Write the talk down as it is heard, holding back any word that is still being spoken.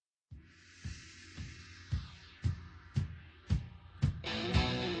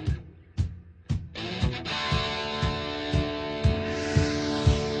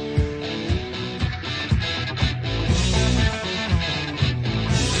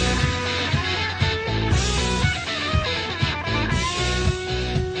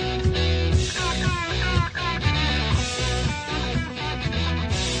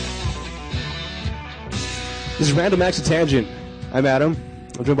This is Random Acts of Tangent. I'm Adam.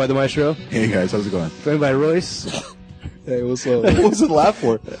 I'm joined by the Maestro. Hey guys, how's it going? Joined by Royce. Hey, what's up? What's it laugh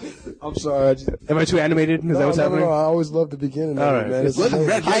for? I'm sorry. Am I too animated? Is that what's happening? No, I always love the beginning of All it, right. man. It's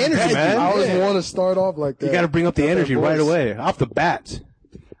High energy, man. I always want to start off like that. You got to bring up the Got that energy right voice. away, off the bat.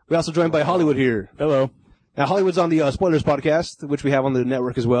 We're also joined by Hollywood here. Hello. Now, Hollywood's on the Spoilers podcast, which we have on the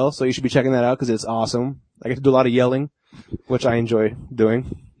network as well, so you should be checking that out because it's awesome. I get to do a lot of yelling, which I enjoy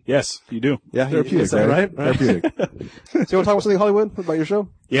doing. Yes, you do. Yeah, Therapeutic, is that right? Therapeutic. So you want to talk about something, Hollywood, about your show?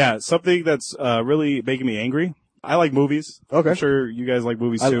 Yeah, something that's really making me angry. I like movies. Okay. I'm sure you guys like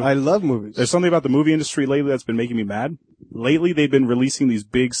movies too. I love movies. There's something about the movie industry lately that's been making me mad. Lately, they've been releasing these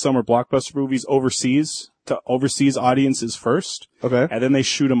big summer blockbuster movies overseas to overseas audiences first, Okay. and then they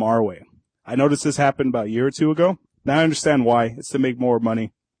shoot them our way. I noticed this happened about a year or two ago. Now I understand why. It's to make more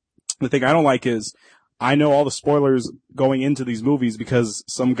money. The thing I don't like is I know all the spoilers going into these movies because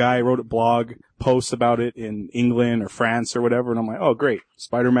some guy wrote a blog post about it in England or France or whatever, and I'm like, oh great,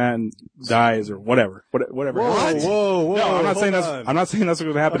 Spider-Man dies or whatever. Whatever. Whoa. No, I'm not saying that's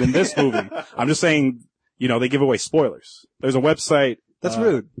going to happen in this movie. I'm just saying, they give away spoilers. There's a website. That's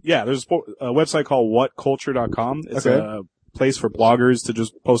rude. Yeah, there's a website called whatculture.com. It's Okay. a place for bloggers to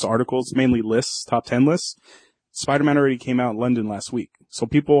just post articles, mainly lists, top 10 lists. Spider-Man already came out in London last week. So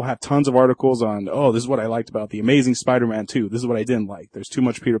people have tons of articles on, this is what I liked about the Amazing Spider-Man 2. This is what I didn't like. There's too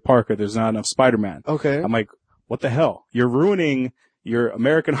much Peter Parker. There's not enough Spider-Man. Okay. I'm like, what the hell? You're ruining your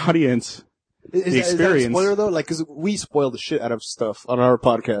American audience. Is that a experience. spoiler though? Like, cause we spoil the shit out of stuff on our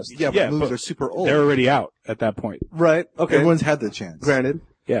podcast. Yeah, Yeah, but movies but are super old. They're already out at that point. Right. Okay. Everyone's had the chance. Granted.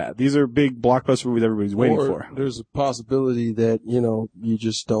 Yeah, these are big blockbuster movies everybody's waiting Or for. there's a possibility that, you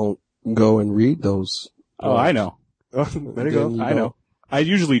just don't go and read those. Oh, I know. Oh, there you Then go. I know. I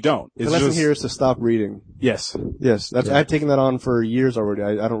usually don't. The It's lesson just, here is to stop reading. yes. Yes, that's, Yeah. I've taken that on for years already.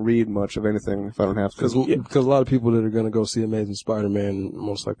 I don't read much of anything if I don't have Because to. a lot of people that are going to go see Amazing Spider-Man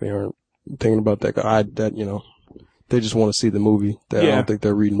most likely aren't thinking about that. They just want to see the movie. I Yeah. don't think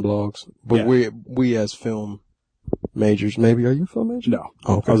they're reading blogs. But Yeah. we as film majors, maybe, are you a film major? No.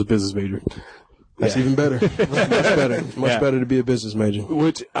 Oh, okay. I was a business major. That's even better. Much better. Much Yeah. better to be a business major.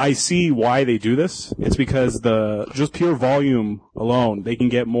 Which I see why they do this. It's because just pure volume alone, they can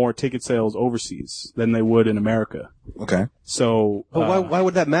get more ticket sales overseas than they would in America. Okay. So, But why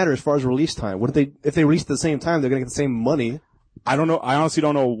would that matter as far as release time? If they release at the same time, they're gonna get the same money. I don't know. I honestly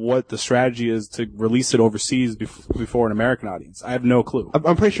don't know what the strategy is to release it overseas before an American audience. I have no clue.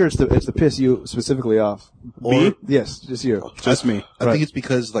 I'm pretty sure it's to piss you specifically off. Me? Yes, just you. Just me. I Right. think it's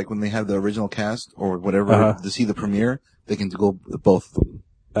because like when they have the original cast or whatever Uh-huh. to see the premiere, they can go both of them.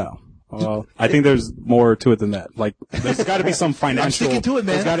 Oh. Well, I think there's more to it than that. Like, there's got to be some financial. sticking to it,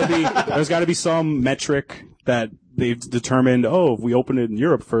 man. There's got to be some metric that they've determined. Oh, if we open it in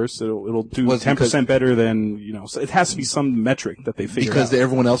Europe first, it'll do Was 10% better than So it has to be some metric that they figure Because out.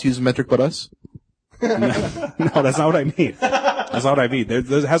 everyone else uses metric but us? No, that's not what I mean. That's not what I mean. There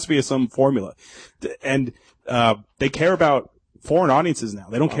has to be some formula, and they care about foreign audiences now.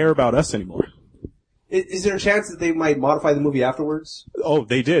 They don't care about us anymore. Is there a chance that they might modify the movie afterwards? Oh,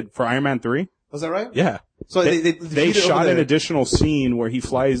 they did for Iron Man 3. Was that right? Yeah. So They they shot an it. additional scene where he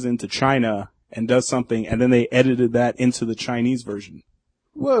flies into China and does something, and then they edited that into the Chinese version.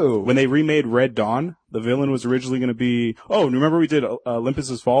 Whoa. When they remade Red Dawn, the villain was originally going to be, remember we did Olympus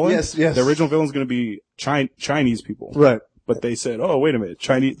Has Fallen? Yes. The original villain's going to be Chinese people. Right. But they said, oh, wait a minute,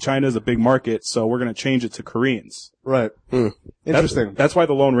 China's a big market, so we're going to change it to Koreans. Right. Interesting. That's why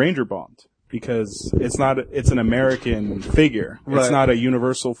the Lone Ranger bombed. Because it's an American figure. Right. It's not a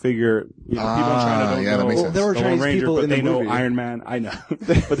universal figure. People in China don't yeah, that know makes sense. There were the Lone Chinese Ranger, people but in the they know movie. Iron Man. I know.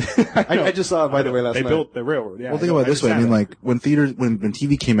 But I just saw it, by the way, last they night. built the railroad. Yeah. Well, think about it this way. I mean, like, when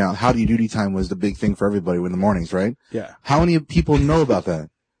TV came out, Howdy Doody Time was the big thing for everybody in the mornings, right? Yeah. How many people know about that?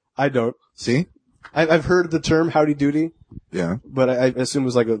 I don't. See? I've heard the term howdy doody, Yeah. but I assume it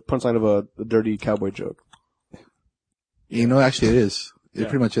was like a punchline of a dirty cowboy joke. Actually it is. It Yeah.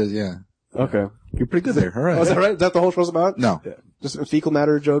 pretty much is, yeah. Okay. You're pretty good there. All right. Oh, is that right? Is that the whole show's about? No. Just fecal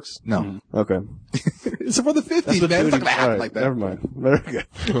matter jokes? No. Okay. It's from the 50s, That's what man. It's not duty- gonna happen all right, like that. Never mind. Very good.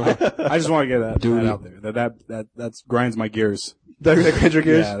 I just want to get that out there. That grinds my gears. That grinds your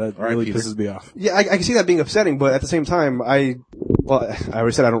gears? Yeah, that All right, really Peter. pisses me off. Yeah, I can see that being upsetting, but at the same time, I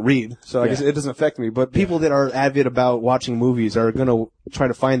already said I don't read, so I Yeah. guess it doesn't affect me. But people that are avid about watching movies are gonna try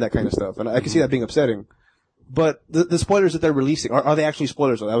to find that kind of stuff, and I can see that being upsetting. But the spoilers that they're releasing, are they actually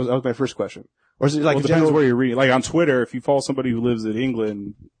spoilers? That was my first question. Or is it like Well, a it depends general? where you're reading. Like on Twitter, if you follow somebody who lives in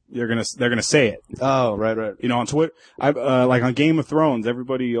England, they're gonna say it. Oh, right. On Twitter, like on Game of Thrones,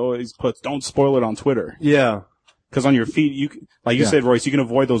 everybody always puts, don't spoil it on Twitter. Yeah. Because on your feed, like you Yeah. said, Royce, you can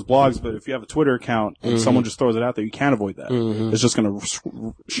avoid those blogs, but if you have a Twitter account and someone just throws it out there, you can't avoid that. It's just going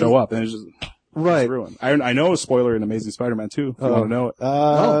to show up, and it's just Right. ruined. I know a spoiler in Amazing Spider-Man 2, if you want to know it.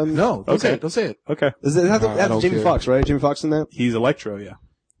 No, don't say it. Don't say it. Okay. Is it I that's don't Jamie care. Foxx, right? Jamie Foxx in that? He's Electro, yeah.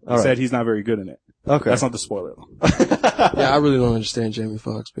 He All right. said he's not very good in it. Okay. That's not the spoiler, though. Yeah, I really don't understand Jamie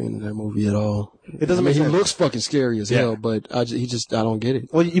Foxx being in that movie at all. It doesn't make He sense. looks fucking scary as Yeah. hell, but I don't get it.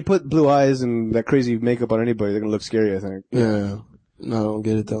 Well, you put blue eyes and that crazy makeup on anybody, they're gonna look scary, I think. Yeah. No, I don't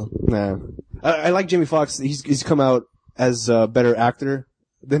get it though. Nah. I like Jamie Foxx. He's come out as a better actor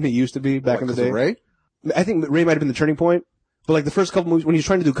than he used to be back in the day. Ray? I think Ray might have been the turning point. But like the first couple movies, when he was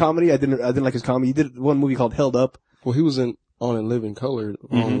trying to do comedy, I didn't like his comedy. He did one movie called Held Up. Well, he was in On and Live in Color.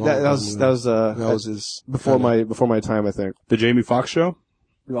 That was his before my time, I think. The Jamie Foxx show?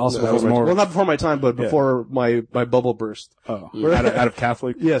 Also That before was my more- well, not before my time, but Yeah. before my bubble burst. Oh. Out of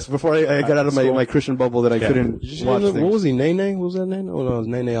Catholic? Yes, before I got out of School. my Christian bubble that I couldn't watch What things. was he? Nene? Was that Nene? Oh no, it was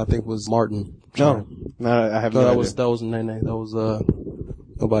Nene. I think was Martin. No, I have no No, idea. that was Nene. That was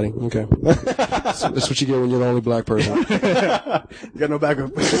nobody. Okay. That's what you get when you're the only black person. You got no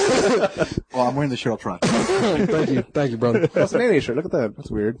backup. Well, I'm wearing the shirt. I'll try. Thank you, brother. That's an anime shirt. Look at that.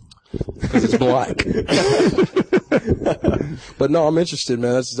 That's weird. Because it's black. But no, I'm interested,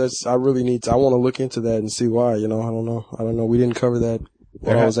 man. I really need to. I want to look into that and see why. You know, I don't know. We didn't cover that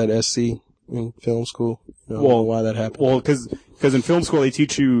when I was at SC in film school. You know, I don't know why that happened. Well, because in film school they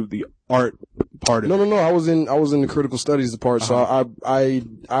teach you the art part of it. No. I was in the critical studies part. So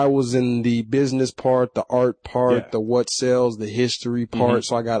I was in the business part, the art part, the what sells, the history part.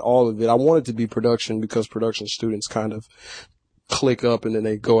 So I got all of it. I wanted to be production because production students kind of click up and then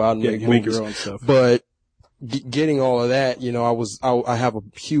they go out and Yeah, make you movies. make your own stuff. But getting all of that, you know, I have a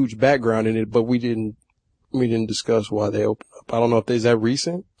huge background in it, but we didn't discuss why they opened up. I don't know if is that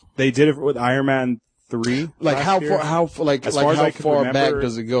recent. They did it with Iron Man 3. Like last how year. far, like As far as how I can far remember, back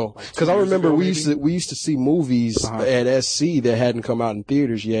does it go? like 2 Because I years remember ago, we maybe? used to see movies at SC that hadn't come out in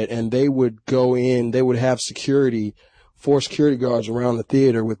theaters yet, and they would go in, they would have four security guards around the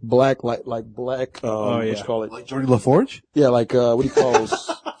theater with black, what you call it? Like Jordy LaForge? Yeah, like, what do you call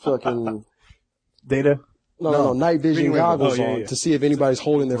those? Fucking, Data. no, night vision Reading rainbow. goggles Oh, yeah, on yeah. to see if anybody's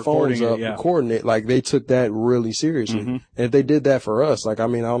holding their phones Recording it, up, yeah. recording it. Like, they took that really seriously. And if they did that for us, like, I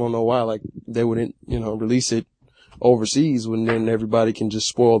mean, I don't know why, like, they wouldn't, release it overseas when then everybody can just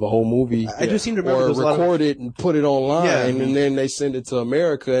spoil the whole movie. I do seem to remember or there's a lot of- record it and put it online, Yeah. and then they send it to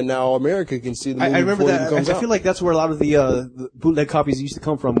America, and now America can see the movie I remember before it that. even comes I out. feel like that's where a lot of the bootleg copies used to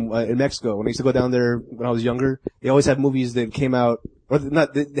come from in Mexico. When I used to go down there when I was younger, they always had movies that came out, or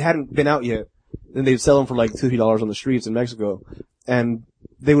not, they hadn't been out yet. Then they'd sell them for like $2-3 on the streets in Mexico, and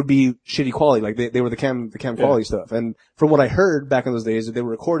they would be shitty quality. Like they were the cam quality stuff. And from what I heard back in those days, that they were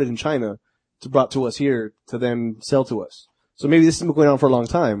recorded in China, brought to us here to then sell to us. So maybe this has been going on for a long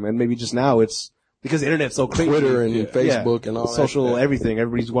time, and maybe just now it's because the internet's so crazy. Twitter and Facebook and all that. social everything.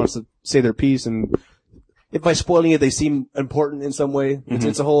 Everybody wants to say their piece, and if by spoiling it they seem important in some way,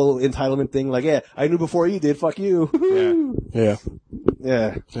 it's a whole entitlement thing. Like, yeah, I knew before you did. Fuck you. Yeah.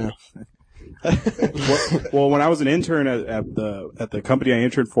 Yeah. Well, when I was an intern at the company I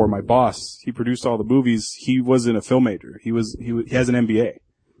interned for, my boss, he produced all the movies. He wasn't a film major. He has an MBA.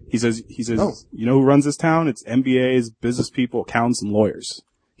 He says, you know who runs this town? It's MBAs, business people, accountants, and lawyers.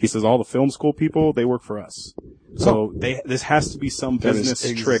 He says all the film school people, they work for us. So this has to be some That is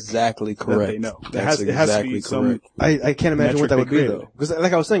business trick exactly that correct. they know. That's It has to exactly be some, correct. I can't imagine what that would Metric be they though. Because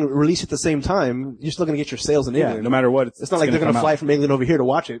like I was saying, release at the same time, you're still going to get your sales in yeah, England. no matter what. It's not like they're going to fly from England over here to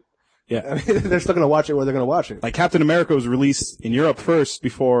watch it. Yeah. I mean, they're still going to watch it where they're going to watch it. Like Captain America was released in Europe first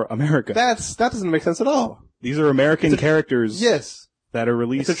before America. That doesn't make sense at all. These are American characters. Yes. That are If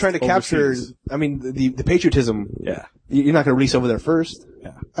released. they're trying to capture, overseas. I mean, the patriotism. Yeah. You're not going to release over there first.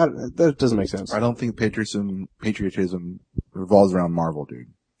 Yeah. That doesn't make sense. I don't think patriotism revolves around Marvel, dude.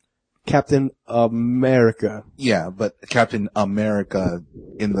 Captain America. Yeah, but Captain America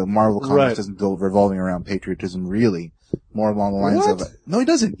in the Marvel comics Right. doesn't go revolving around patriotism really. More along the lines What? of no, he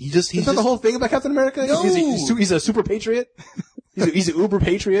doesn't. He's Is that the whole thing about Captain America? No. He's a super patriot. He's an uber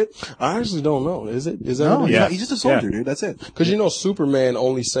patriot. I actually don't know. Is that no, what it is? Yeah. he's just a soldier, dude. That's it. Because Superman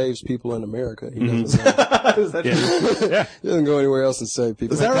only saves people in America. He doesn't, Is that true? Yeah. he doesn't go anywhere else and save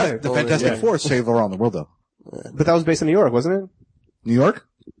people. Is that right? The Fantastic Four save around the world, though. But that was based in New York, wasn't it? New York?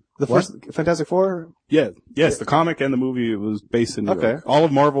 The first Fantastic Four? Yeah. Yes, the comic and the movie was based in New Okay. York. All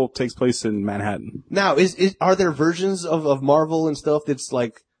of Marvel takes place in Manhattan. Now, are there versions of Marvel and stuff that's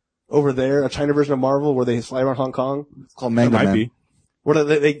like over there, a China version of Marvel where they fly around Hong Kong? It's called There Manga might Man. be. Where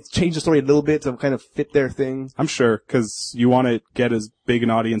they change the story a little bit to kind of fit their thing. I'm sure, because you want to get as big an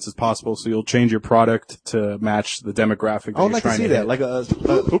audience as possible, so you'll change your product to match the demographic. I would like to see that, like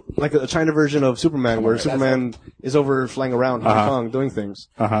a China version of Superman, where Superman is over flying around Hong Kong doing things.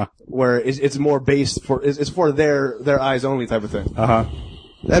 Where it's more based for it's for their eyes only type of thing.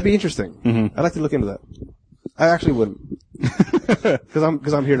 That'd be interesting. Mm-hmm. I'd like to look into that. I actually wouldn't,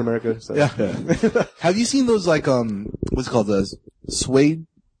 because I'm here in America. So. Yeah. Have you seen those what's it called, the Suede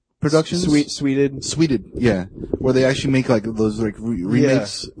Productions? Sweeted, yeah. Where they actually make like those like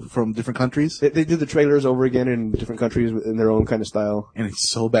remakes from different countries. They do the trailers over again in different countries in their own kind of style. And it's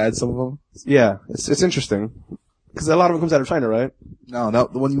so bad, some of them. Yeah, it's interesting. Because a lot of it comes out of China, right? No,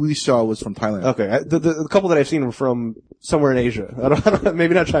 the one we saw was from Thailand. Okay. The couple that I've seen were from somewhere in Asia. I don't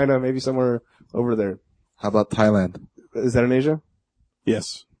maybe not China, maybe somewhere over there. How about Thailand? Is that in Asia?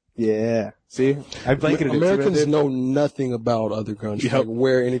 Yes. Yeah. See? I blanketed Americans know nothing about other countries, like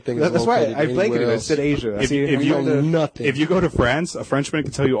where anything is That's located. right. I blanketed it. I said Asia. If you know nothing. If you go to France, a Frenchman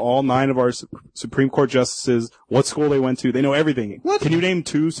can tell you all 9 of our Supreme Court justices, what school they went to. They know everything. What? Can you name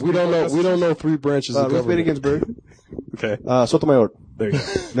 2 Supreme Court justices? We don't know 3 branches of Ruth Bader government. Ginsburg. Okay. Sotomayor. There you go.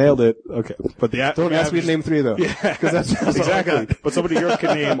 Nailed it. Okay. But Don't ask me to name 3 though. Yeah. That's Exactly. But somebody here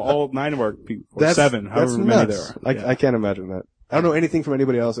can name all 9 of our people. Or 7, however many there are. I can't imagine that. I don't know anything from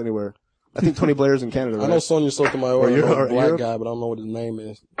anybody else anywhere. I think Tony Blair's in Canada, right? I know Sonia Sotomayor, Or a black Europe? guy, but I don't know what his name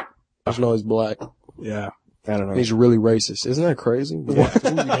is. I just know he's black. Yeah. I don't know. And he's really racist. Isn't that crazy? What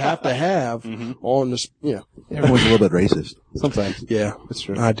you have to have on the, Everyone's a little bit racist. Sometimes. Yeah. That's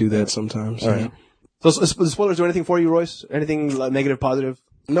true. I do that sometimes. All right. So spoilers do anything for you, Royce? Anything like, negative, positive?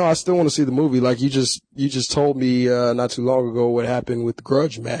 No, I still want to see the movie. Like you just told me, not too long ago what happened with the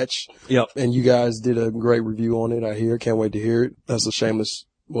grudge match. Yep. And you guys did a great review on it. I hear. Can't wait to hear it. That's a shameless,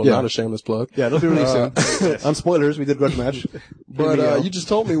 not a shameless plug. Yeah, it'll be released soon. On spoilers, we did grudge match. But, you just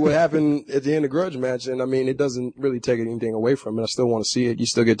told me what happened at the end of grudge match. And I mean, it doesn't really take anything away from it. I still want to see it. You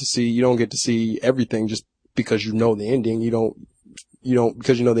still get to see, you don't get to see everything just because you know the ending.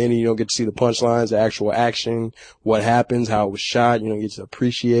 Because you know the ending, you don't get to see the punchlines, the actual action, what happens, how it was shot. You don't get to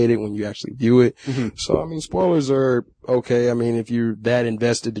appreciate it when you actually view it. Mm-hmm. So, I mean, spoilers are okay. I mean, if you're that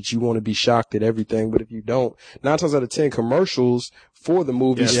invested that you want to be shocked at everything, but if you don't, 9 times out of 10 commercials for the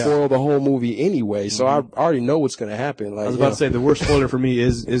movie spoil the whole movie anyway. So I already know what's going to happen. Like, I was about to say the worst spoiler for me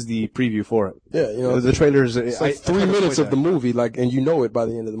is the preview for it. Yeah, the trailers. It's like 3 minutes of the movie, like, and you know it by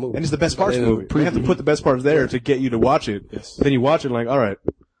the end of the movie. And it's the best parts of the movie. They have to put the best parts there to get you to watch it. Yes. Then you watch it like, all right,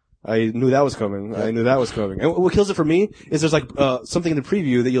 I knew that was coming. I knew that was coming. And what kills it for me is there's like something in the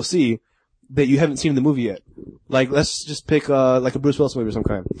preview that you'll see that you haven't seen in the movie yet. Like, let's just pick like a Bruce Willis movie of some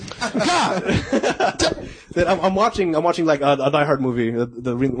kind. That I'm watching like a Die Hard movie,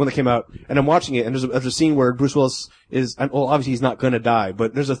 the one that came out, and I'm watching it, and there's a scene where Bruce Willis is, well, obviously he's not gonna die,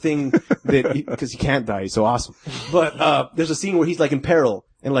 but there's a thing that, because he can't die, he's so awesome. But there's a scene where he's like in peril,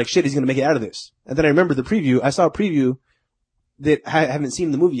 and like, shit, he's gonna make it out of this. And then I remember the preview, I saw a preview that I haven't seen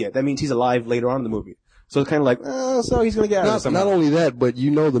in the movie yet. That means he's alive later on in the movie. So it's kind of like, so he's gonna get out of this somehow. Not only that, but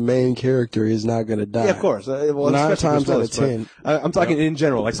you know the main character is not gonna die. Yeah, of course. Well, 9 times out of 10. I'm talking in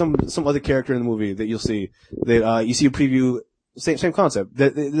general, like some other character in the movie that you'll see, that, you see a preview, same concept.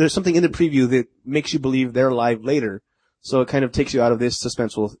 There's something in the preview that makes you believe they're alive later. So it kind of takes you out of this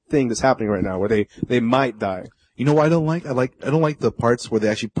suspenseful thing that's happening right now, where they might die. You know what I don't like? I don't like the parts where they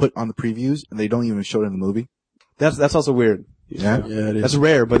actually put on the previews and they don't even show it in the movie. That's also weird. Yeah? Yeah, it is. That's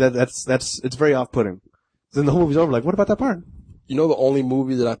rare, but it's very off-putting. Then the whole movie's over, like, what about that part? You know, the only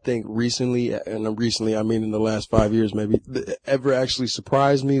movie that I think recently, and recently I mean in the last 5 years maybe, ever actually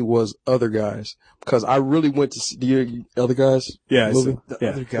surprised me was Other Guys. Because I really went to see the Other Guys movie.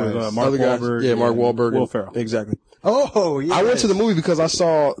 Other Guys. With, Mark Wahlberg. Yeah, Mark Wahlberg. Will Ferrell. Exactly. Oh, yeah. I went to the movie because I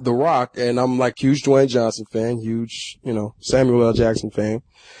saw The Rock, and I'm like huge Dwayne Johnson fan, huge, Samuel L. Jackson fan.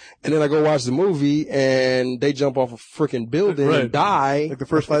 And then I go watch the movie, and they jump off a freaking building and die. Like the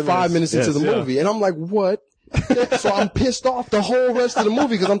first 5 minutes into the movie. And I'm like, what? So I'm pissed off the whole rest of the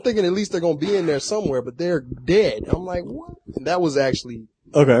movie because I'm thinking at least they're going to be in there somewhere, but they're dead. I'm like, what? And that was actually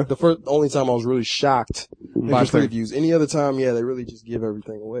the only time I was really shocked by previews. Any other time, they really just give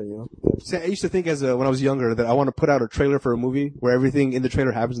everything away, See, I used to think when I was younger that I want to put out a trailer for a movie where everything in the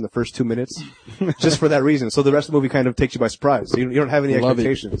trailer happens in the first 2 minutes, just for that reason. So the rest of the movie kind of takes you by surprise. So you don't have any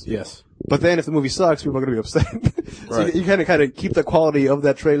expectations. Yes. But then if the movie sucks, people are going to be upset. So you kind of keep the quality of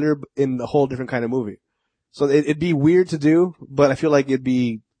that trailer in a whole different kind of movie. So it'd be weird to do, but I feel like it'd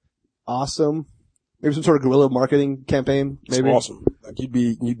be awesome Maybe some sort of guerrilla marketing campaign. Maybe. It's awesome. Like you'd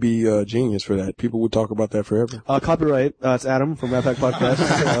be genius for that. People would talk about that forever. Copyright. It's Adam from Rat Pack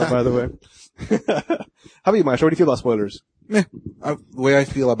Podcast. By the way. How about you, Maestro? What do you feel about spoilers? The way I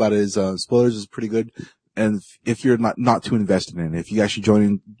feel about it is, spoilers is pretty good. And if you're not too invested in it, if you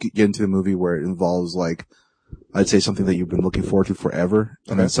actually get into the movie where it involves like, I'd say something that you've been looking forward to forever,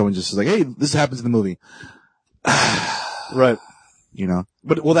 and then someone just is like, hey, this happens in the movie. Right. You know?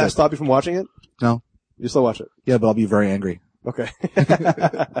 But will that stop you from watching it? No. You still watch it? Yeah, but I'll be very angry. Okay.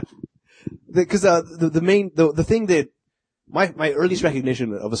 Because, the thing that, my earliest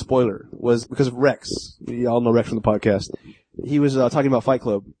recognition of a spoiler was because of Rex. You all know Rex from the podcast. He was, talking about Fight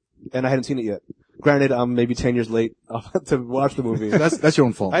Club, and I hadn't seen it yet. Granted, I'm maybe 10 years late to watch the movie. That's your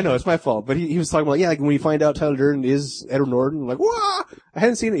own fault. I know, it's my fault. But he was talking about, like when you find out Tyler Durden is Edward Norton, I'm like, whoa! I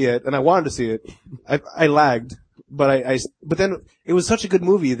hadn't seen it yet, and I wanted to see it. I lagged, but but then it was such a good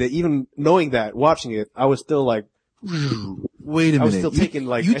movie that even knowing that, watching it, I was still like, wait a minute. I was still taking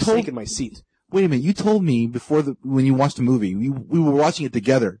in my seat. Wait a minute. You told me when you watched the movie, we were watching it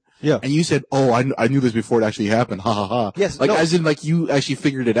together. Yeah. And you said, oh, I knew this before it actually happened. Ha ha ha. Yes. Like, as in, like, you actually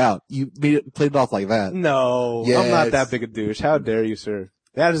figured it out. You played it off like that. No. Yes. I'm not that big a douche. How dare you, sir?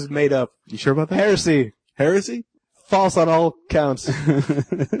 That is made up. You sure about that? Heresy. Heresy? False on all counts. I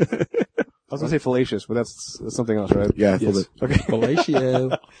was gonna say fallacious, but that's something else, right? Yeah, yes. Okay.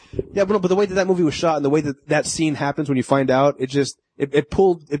 Fellatio. Yeah, but the way that movie was shot and the way that scene happens when you find out, it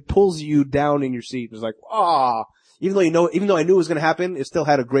pulls you down in your seat. It's like, even though I knew it was gonna happen, it still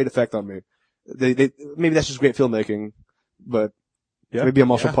had a great effect on me. Maybe that's just great filmmaking, but maybe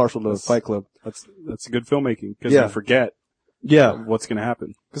I'm also partial to Fight Club. That's good filmmaking because you forget. Yeah. What's gonna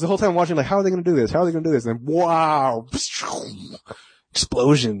happen. Because the whole time I'm watching, like, how are they gonna do this? How are they gonna do this? And then, wow!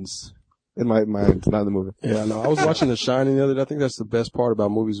 Explosions. In my mind, not in the movie. Yeah, no, I was watching The Shining the other day. I think that's the best part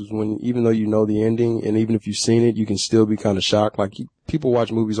about movies is when, even though you know the ending, and even if you've seen it, you can still be kind of shocked. Like, people watch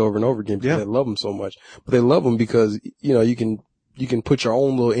movies over and over again because they love them so much. But they love them because, you know, you can put your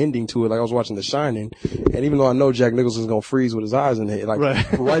own little ending to it. Like, I was watching The Shining, and even though I know Jack Nicholson's gonna freeze with his eyes in it, like,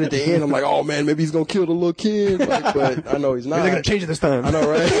 right at the end, I'm like, oh man, maybe he's gonna kill the little kid. Like, but I know he's not. Maybe they're gonna change it this time. I know,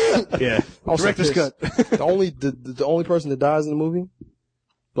 right? Yeah. Director's cut. The only person that dies in the movie,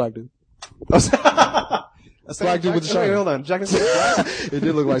 black dude. Black dude with the shine. Hold on, Jack Nicholson black? It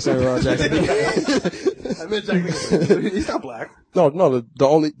did look like Samuel L. Jackson. I meant Jack Nicholson. He's not black. No, the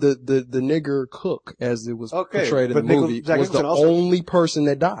nigger cook, as it was portrayed in the movie, was the only person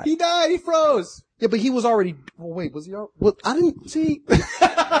that died. He died. He froze. Yeah, but he was already. Well, wait, was he? Well, I didn't see.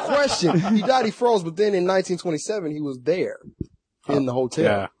 Question. He died. He froze, but then in 1927 he was there in the hotel.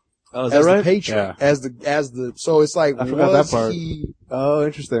 Yeah. Oh, is that right? The patron, as the. So it's like, I forgot that part. Oh,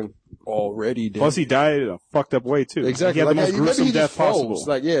 interesting. Already dead. Plus, he died in a fucked up way too. Exactly. He had the most gruesome death possible.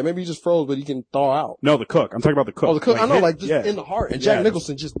 Like, yeah, maybe he just froze, but he can thaw out. No, the cook. I'm talking about the cook. Oh, the cook. I know, like just in the heart. And Jack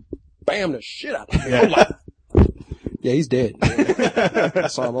Nicholson just bam the shit out of him. Yeah. Yeah, he's dead. I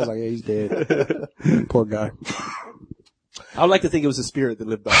saw him. I was like, yeah, he's dead. Poor guy. I would like to think it was his spirit that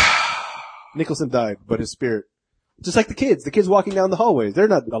lived on. Nicholson died, but his spirit. Just like the kids walking down the hallways. They're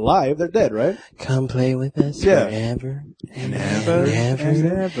not alive. They're dead, right? Come play with us forever and ever.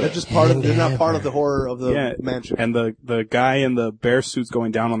 They're just they're not part of the horror of the mansion. And the guy in the bear suit's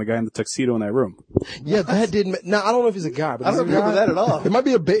going down on the guy in the tuxedo in that room. Yeah, that didn't, now I don't know if he's a guy, but I don't remember that at all. It might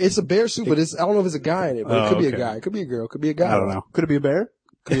be it's a bear suit, but I don't know if it's a guy in it, but it could be a guy. It could be a girl. It could be a guy. I don't know. Could it be a bear?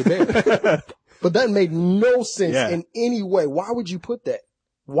 Could be a bear. But that made no sense in any way. Why would you put that?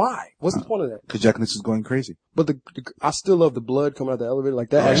 Why? What's the point of that? Because Jack Nicholson's going crazy. But I still love the blood coming out the elevator. Like,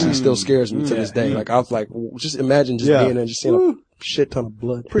 that actually still scares me to this day. Like, I was like, just imagine just being there and just seeing a shit ton of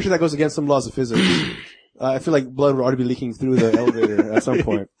blood. Pretty sure that goes against some laws of physics. I feel like blood would already be leaking through the elevator at some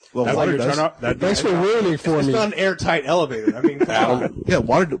point. Well, water does. Thanks for ruining for me. It's not an airtight elevator. I mean, come on. Yeah,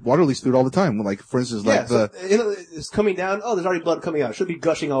 water leaks through it all the time. Like, for instance, it's coming down. Oh, there's already blood coming out. It should be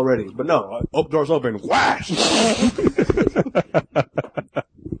gushing already. But no, doors open. Whash!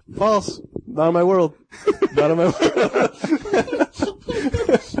 False. Not in my world. Not in my world.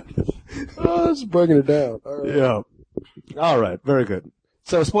 Just breaking it down. All right. Yeah. All right. Very good.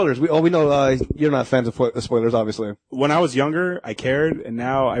 So spoilers. We know you're not fans of spoilers, obviously. When I was younger, I cared, and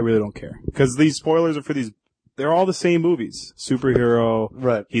now I really don't care because these spoilers are for these. They're all the same movies. Superhero.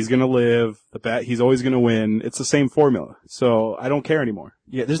 Right. He's gonna live. He's always gonna win. It's the same formula. So I don't care anymore.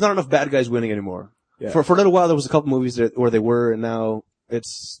 Yeah. There's not enough bad guys winning anymore. Yeah. For a little while, there was a couple movies where they were, and now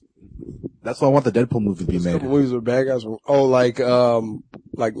that's why I want the Deadpool movie to be made. Couple movies with bad guys. Oh, like,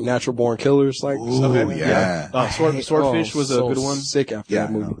 like Natural Born Killers, like Ooh, stuff like that. yeah. Swordfish was a so good one. Sick after Yeah,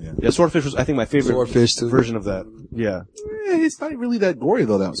 that movie. no, yeah. Yeah, Swordfish was, I think, my favorite Swordfish too. version of that. Yeah. It's not really that gory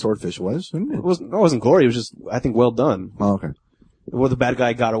though, that Swordfish was, isn't it? It wasn't gory. It was just, I think, well done. Oh, okay. Well, the bad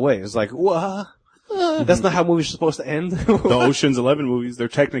guy got away. It's like, what? That's not how movies are supposed to end. The Ocean's 11 movies, they're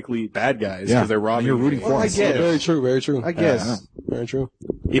technically bad guys because Yeah. they're robbing. You're rooting for Well, I them. guess. Very true. Very true. I guess. Very true.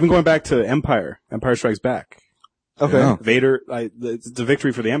 Even going back to Empire Strikes Back. Okay. Yeah. Vader, it's a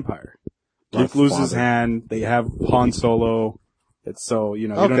victory for the Empire. My Luke loses his father. hand. They have Han Solo. It's so, you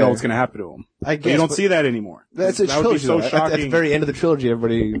don't Okay. know what's going to happen to him. I But guess. you don't but see that anymore. That's a that would be trilogy. so though. shocking. At the very end of the trilogy,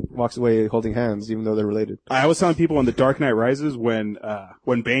 everybody walks away holding hands, even though they're related. I was telling people in The Dark Knight Rises when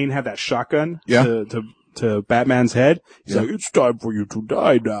Bane had that shotgun Yeah. to Batman's head, he's Yeah. like, it's time for you to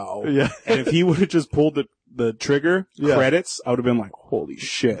die now. Yeah. And if he would have just pulled the trigger Yeah. credits, I would have been like, holy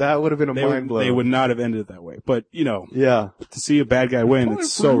shit. That would have been a mind blow. They would not have ended it that way. But, Yeah. to see a bad guy win,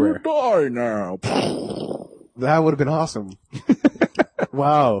 it's so rare. Die now. That would have been awesome.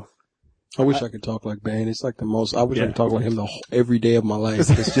 Wow. I wish I could talk like Bane. It's like the most. I wish I Yeah. could talk like him every day of my life.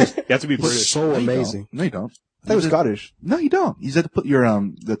 It's just You have to be British. so amazing. No, you don't. I thought it was Scottish. No, you don't. You just have to put your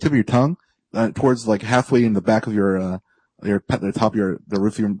the tip of your tongue towards like halfway in the back of the top of the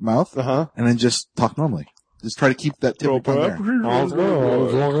roof of your mouth, Uh-huh. and then just talk normally. Just try to keep that tip of your tongue there.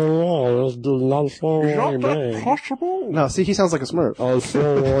 possible. No, see, he sounds like a Smurf.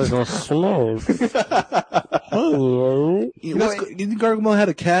 You know, didn't Gargamel had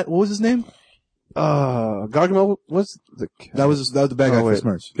a cat? What was his name? Gargamel was the cat. That was the bad guy Oh, for wait.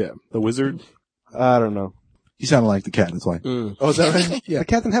 Smurfs. Yeah. The wizard. I don't know. He sounded like the cat. That's why. Oh, is that right? Yeah. The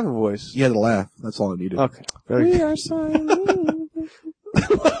cat didn't have a voice. He had to laugh. That's all it needed. Okay. Very good. are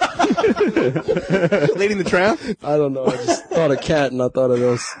Lady in the Tramp? I don't know. I just thought of cat and I thought of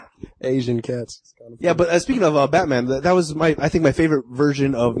those Asian cats. It's kind of Yeah, but speaking of Batman, that was I think my favorite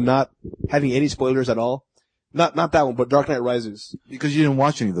version of not having any spoilers at all. Not that one, but Dark Knight Rises. Because you didn't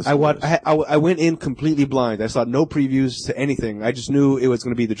watch any of this. I went in completely blind. I saw no previews to anything. I just knew it was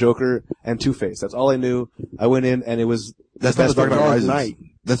going to be the Joker and Two-Face. That's all I knew. I went in and it was That's not the Dark Knight Rises. Knight.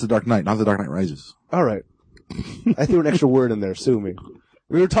 That's the Dark Knight, not the Dark Knight Rises. All right. I threw an extra word in there. Sue me.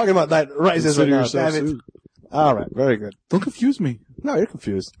 We were talking about that Rises right Consider now. yourself Damn it. sued. All right. Very good. Don't confuse me. No, you're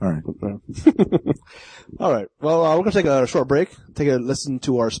confused. All right. No. All right. Well, we're going to take a short break, take a listen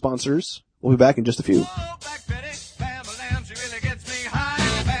to our sponsors. We'll be back in just a few. Oh, Black Betty, Bam-a-lam, she really gets me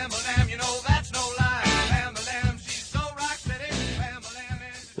high. Bam-a-lam, you know that's no lie. Bam-a-lam, she's so rock steady. Bam-a-lam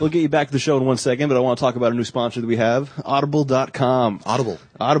is... We'll get you back to the show in 1 second, but I want to talk about a new sponsor that we have, Audible.com. Audible.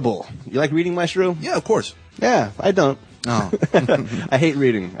 Audible. You like reading, Maestro? Yeah, of course. Yeah, I don't. Oh. I hate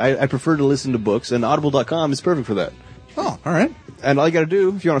reading. I prefer to listen to books, and Audible.com is perfect for that. Oh, all right. And all you gotta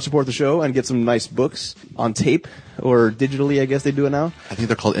do, if you want to support the show and get some nice books on tape, or digitally, I guess they do it now. I think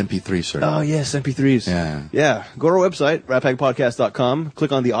they're called MP3, sir. Oh, yes, MP3s. Yeah. Yeah. Go to our website, ratpackpodcast.com,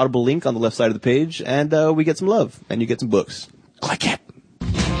 click on the Audible link on the left side of the page, and we get some love, and you get some books. Click it.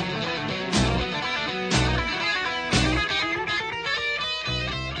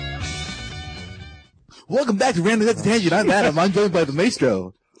 Welcome back to Random That's Tangent. I'm Adam. I'm joined by the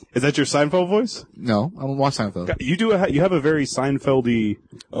Maestro. Is that your Seinfeld voice? No, I don't watch Seinfeld. You have a very Seinfeldy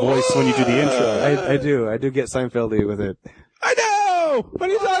voice when you do the intro. I do. I do get Seinfeldy with it. I know! What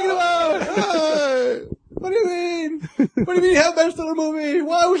are you talking about? What do you mean? What do you mean Hellben's still a movie?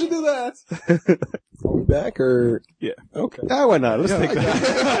 Why would you do that? Are we back or? Yeah. Okay. Ah, why not? Let's take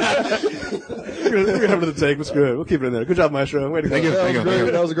that. We're gonna have another take. Let's go. We'll keep it in there. Good job, Maestro. Way to go. Thank you. That was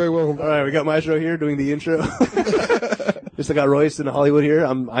great. That was a great welcome. All right, we got Maestro here doing the intro. Just like I got Royce in Hollywood here.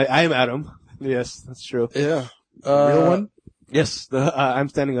 I am Adam. Yes, that's true. Yeah. Real one? Yes, I'm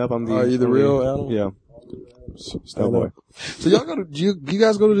standing up. I'm the. Are you the I'm real Adam? Yeah. Stand up. So y'all go to, do you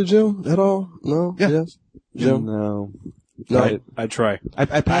guys go to the gym at all? No? Yeah. Yes? Gym? No. No. I try.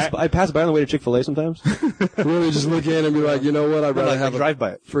 I pass by on the way to Chick-fil-A sometimes. Really just look in and be like, you know what? I'd rather Like, have drive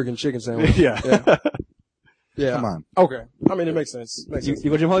by it. a freaking chicken sandwich. Yeah. Yeah. Yeah. Come on. Okay. I mean, it makes sense. Makes You sense.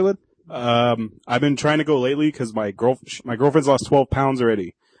 go to Gym Hollywood? I've been trying to go lately because my girlfriend's lost 12 pounds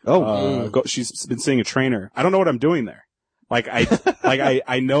already. Oh. She's been seeing a trainer. I don't know what I'm doing there.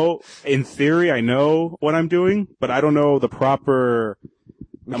 I know, in theory, I know what I'm doing, but I don't know the proper,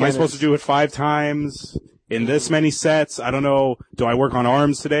 am I supposed to do it 5 times in this many sets? I don't know. Do I work on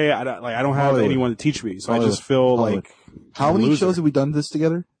arms today? I don't have Hollywood. anyone to teach me. So I Hollywood. just feel Hollywood. like, How I'm a many loser. shows have we done this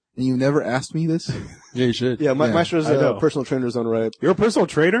together? And you never asked me this? Yeah, you should. Yeah, Yeah, Maestro's I know. personal trainer's on right. You're a personal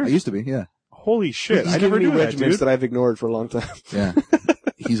trainer? I used to be, yeah. Holy shit. He's I never giving me knew that, regimens dude. that I've ignored for a long time. Yeah.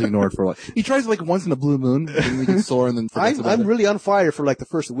 He's ignored for a while. He tries like once in a blue moon, and then he gets sore and then forgets about I'm it. really on fire for like the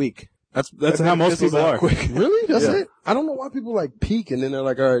first week. That's how most people are. Really? That's Yeah. it? I don't know why people like peak and then they're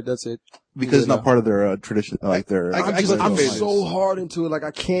like, all right, that's it. Because it's not part of their tradition, like their. I'm so hard into it. Like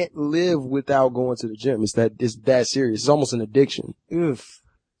I can't live without going to the gym. It's that serious. It's almost an addiction. Oof.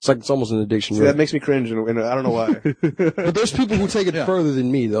 It's almost an addiction. See, that makes me cringe, and I don't know why. But there's people who take it further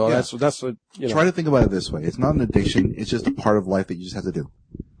than me, though. Yeah. That's what, you know. Try to think about it this way. It's not an addiction. It's just a part of life that you just have to do.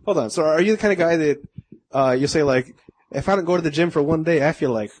 Hold on. So are you the kind of guy that, you say like, if I don't go to the gym for one day, I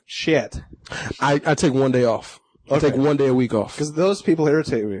feel like shit? I take one day off. I take one day a week off. Because those people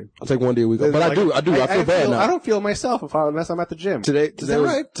irritate me. I take one day a week off. But Like, I do. I feel bad now. I don't feel myself unless I'm at the gym. Today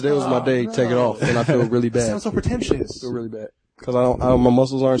was my day. Take it off, and I feel really That bad. sounds so pretentious. I feel really bad because my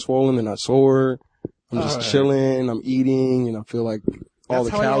muscles aren't swollen and not sore. I'm just chilling. I'm eating, and I feel like all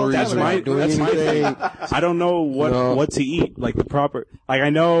the calories That's are my not doing thing. anything. I don't know what to eat, like the proper. Like I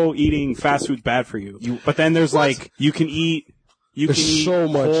know eating fast food's bad for you, but then there's like you can eat so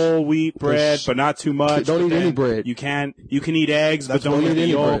much whole wheat bread, but not too much. Don't but eat then any bread. You can eat eggs, but don't eat any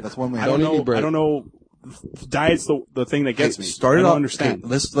yolk. bread. That's one way. I don't Don't eat any know. bread. I don't know. Diet's the thing that gets me. Start I it don't off. understand. Okay,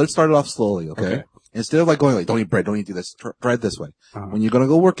 let's start it off slowly, okay? Instead of like going like, don't eat bread, don't eat this. Try it this way. When you're gonna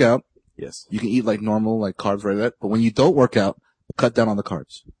go work out, Yes. you can eat like normal, like carbs, right? That. But when you don't work out, cut down on the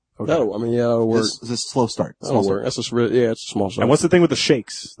carbs. That'll work. This is a slow start. That'll work. That's just it's a small start. And what's the thing with the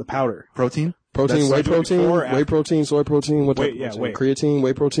shakes? The powder. Protein? Protein, That's whey like protein, before or after? whey protein, soy protein, what Whey, type of yeah, protein? whey. Creatine,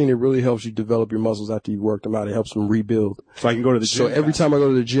 whey protein, it really helps you develop your muscles after you work them out. It helps them rebuild. So I can go to the So gym. every time I go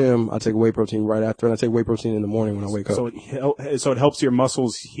to the gym, I take whey protein right after, and I take whey protein in the morning when I wake up. So it helps your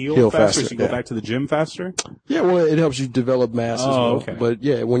muscles heal faster, faster, so you go yeah. back to the gym faster. Yeah, well, it helps you develop mass as well. Okay. But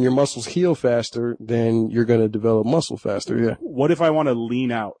yeah, when your muscles heal faster, then you're going to develop muscle faster, yeah. What if I want to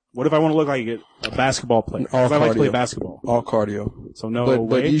lean out? What if I want to look like a basketball player? All 'Cause I like to play cardio. basketball. All cardio. So no But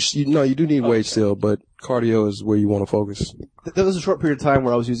weight? you do need weight still, but cardio is where you want to focus. There was a short period of time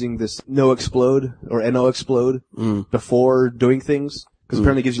where I was using this No Explode or NO Explode before doing things because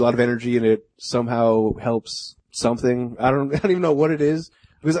apparently it gives you a lot of energy and it somehow helps something. I don't even know what it is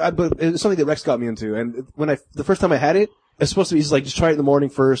but it's something that Rex got me into. And the first time I had it, it's supposed to be just try it in the morning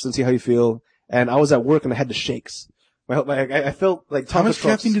first and see how you feel. And I was at work and I had the shakes. I felt like How Tonka much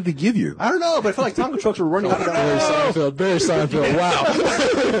trucks. caffeine did they give you? I don't know, but I felt like Tonka trucks were running up and down. Barry Seinfeld, wow.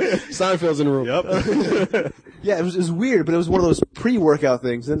 Seinfeld's in the room. Yep. Yeah, it was weird, but it was one of those pre-workout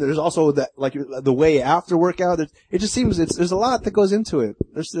things. And there's also that, like, the way after workout. It just seems there's a lot that goes into it.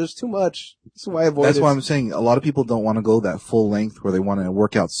 There's too much. That's why I avoid That's it. why I'm saying a lot of people don't want to go that full length where they want to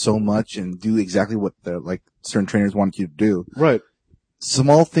work out so much and do exactly what certain trainers want you to do. Right.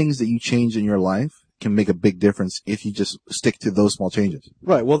 Small things that you change in your life can make a big difference if you just stick to those small changes.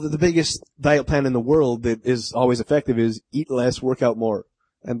 Right. Well, the biggest diet plan in the world that is always effective is eat less, work out more.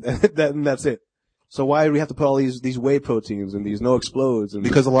 And that's it. So why do we have to put all these whey proteins and these No Explodes? And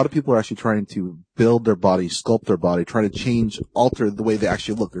Because a lot of people are actually trying to build their body, sculpt their body, try to alter the way they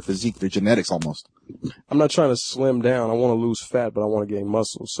actually look, their physique, their genetics almost. I'm not trying to slim down. I want to lose fat, but I want to gain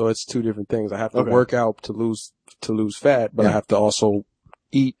muscle. So it's two different things. I have to Okay. work out to lose fat, but I Yeah. have to also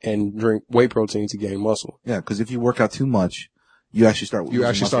eat and drink whey protein to gain muscle. Yeah, because if you work out too much, you actually start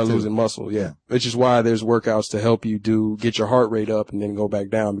losing muscle. Yeah. Which is why there's workouts to help you get your heart rate up and then go back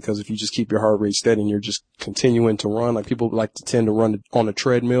down. Because if you just keep your heart rate steady and you're just continuing to run, like people like to tend to run on a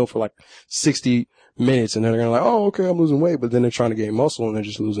treadmill for like 60 minutes and then they're like, oh, okay, I'm losing weight. But then they're trying to gain muscle and they're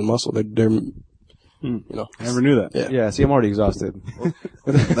just losing muscle. They're you know. I never knew that. Yeah. yeah, see, I'm already exhausted.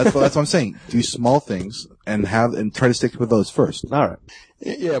 That's what I'm saying. Do small things and try to stick with those first. All right.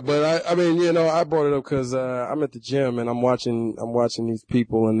 Yeah, but I mean, you know, I brought it up because I'm at the gym and I'm watching these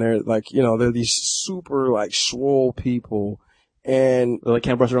people and they're like, you know, they're these super like swole people and They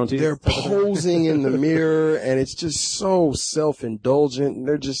can't brush their own teeth. they're posing in the mirror and it's just so self-indulgent and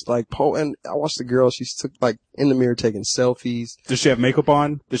they're just like and I watched the girl, she's took like in the mirror taking selfies. Does she have makeup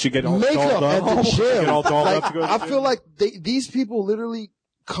on? Does she get all Makeup dolled up? at the gym. Get all dolled Like, up to go to the I gym? feel like these people literally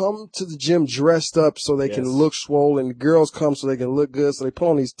come to the gym dressed up so they can Yes. look swollen. The girls come so they can look good. So they put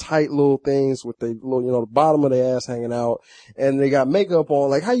on these tight little things with the little, you know, the bottom of their ass hanging out, and they got makeup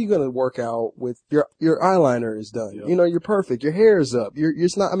on. Like, how you gonna work out with your eyeliner is done? Yep. You know, you're perfect. Your hair is up.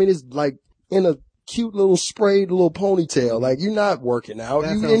 It's not. I mean, it's like in a cute little sprayed little ponytail. Like, you're not working out.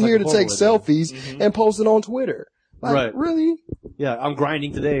 That You sounds in like here a to photo take with selfies and post it on Twitter. Like, Right. really? Yeah, I'm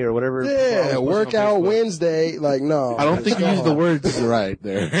grinding today or whatever. Yeah, I'm workout posting on Facebook. Wednesday. Like, no. I don't think you used the words right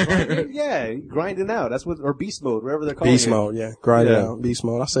there. Yeah, grinding out. That's or beast mode, whatever they're calling Beast it. mode, yeah. Grind it Yeah. out. Beast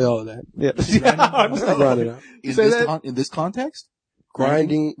mode. I say all of that. Yeah. Grind it out. In this context?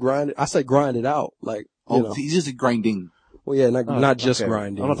 Grind it. I say grind it out. Like, you know. He's just grinding. Well, yeah, not just Okay.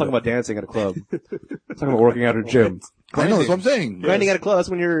 grinding. I'm not talking about dancing at a club. I'm talking about working out at a gym. I know, that's what I'm saying. Grinding at a club, that's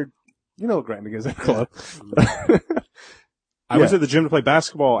when you're You know what grinding is at a club. I went to the gym to play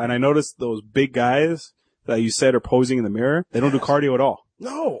basketball, and I noticed those big guys that you said are posing in the mirror. They don't do cardio at all.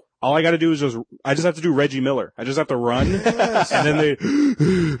 No. All I got to do is I just have to do Reggie Miller. I just have to run, and then they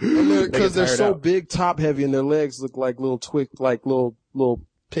Because they're tired so out. big, top heavy, and their legs look like little like little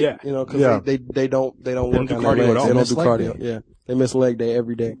pig, Yeah. you know, because Yeah. they don't work do on their cardio legs. at all. They don't Miss do leg cardio. day. Yeah. They miss leg day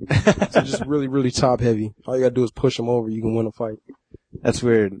every day. So just really, really top heavy. All you gotta do is push them over. You can win a fight. That's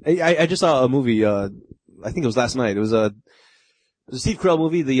weird. I just saw a movie, I think it was last night. It was a Steve Carell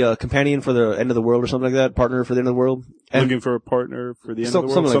movie, the companion for the end of the world or something like that, partner for the end of the world. And looking for a partner for the end So- of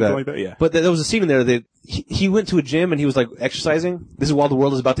the world, something like something like that. Yeah. But there was a scene in there that he went to a gym and he was like exercising. This is while the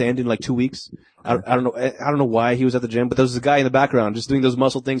world is about to end in like 2 weeks. I don't know why he was at the gym, but there was a guy in the background just doing those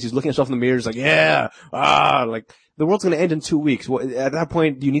muscle things. He's looking at himself in the mirror. He's like, like the world's going to end in 2 weeks. At that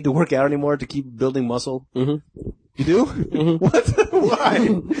point, do you need to work out anymore to keep building muscle? Mm-hmm. You do? What?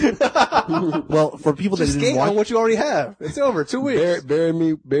 Why? Well, for people that Just didn't skate on watch, what you already have. It's over. 2 weeks. Bury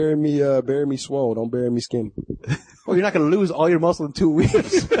me swole. Don't bury me skinny. Well, you're not going to lose all your muscle in 2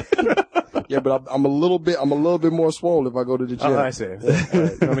 weeks. Yeah, but I'm a little bit more swole if I go to the gym. Oh, I see. All right. You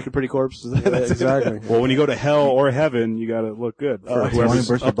want to make a pretty corpse? Yeah, exactly. Well, when you go to hell or heaven, you got to look good. For you want to whoever's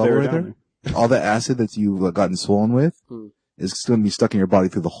burst your up bubble there, right down there? All the acid that you've gotten swollen with is going to be stuck in your body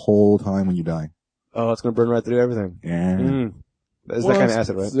through the whole time when you die. Oh, it's going to burn right through everything. Yeah. Mm. That's that kind of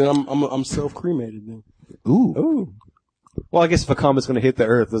acid, right? Then I'm self-cremated then. Ooh. Ooh. Well, I guess if a comet's going to hit the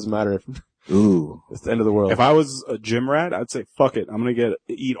Earth, it doesn't matter if Ooh. it's the end of the world. If I was a gym rat, I'd say, fuck it. I'm going to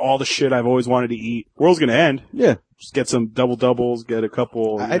eat all the shit I've always wanted to eat. World's going to end. Yeah. Just get some double doubles, get a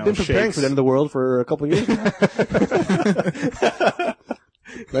couple, I've been preparing shakes. for the end of the world for a couple of years now.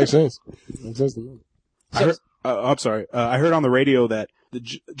 Makes sense. Makes sense to me. I'm sorry. I heard on the radio that the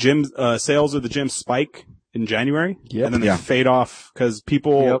gym sales of the gym spike in January, and then they fade off because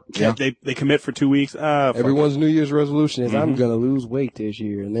people they commit for 2 weeks. Fuck Everyone's New Year's resolution is I'm gonna lose weight this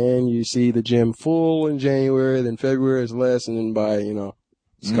year, and then you see the gym full in January, then February is less, and then by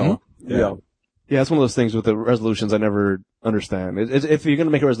it's gone. it. Yeah. Yeah, it's one of those things with the resolutions I never understand. If you're going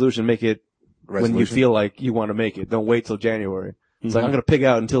to make a resolution, make it when you feel like you want to make it. Don't wait till January. It's like, I'm going to pig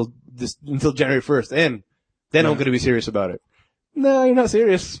out until January 1st, and then I'm going to be serious about it. No, you're not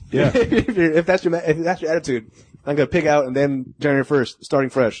serious. Yeah. if that's your attitude, I'm going to pig out and then January 1st, starting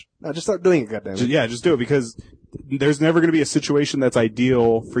fresh. No, just start doing it, goddammit. Yeah, just do it because there's never going to be a situation that's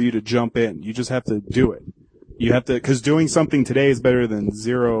ideal for you to jump in. You just have to do it. You have to, because doing something today is better than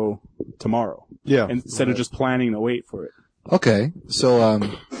zero tomorrow. Yeah. Instead of just planning to wait for it. Okay. So,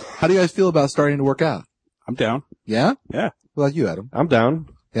 how do you guys feel about starting to work out? I'm down. Yeah? Yeah. What about you, Adam? I'm down.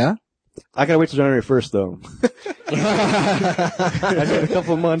 Yeah? I gotta wait till January 1st though. I need a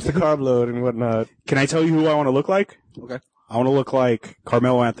couple of months to carb load and whatnot. Can I tell you who I want to look like? Okay. I want to look like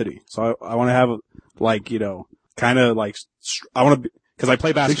Carmelo Anthony. So I want to have kind of like, I want to be, cause I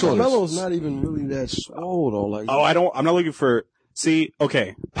play basketball. Carmelo's not even really that swole though. Like, I'm not looking for,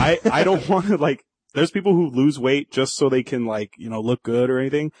 okay. I don't want to like, there's people who lose weight just so they can look good or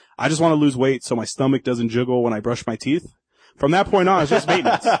anything. I just want to lose weight so my stomach doesn't jiggle when I brush my teeth. From that point on, it's just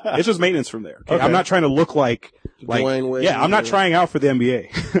maintenance. It's just maintenance from there. Okay? I'm not trying to look like, Dwayne Wade, I'm not trying out for the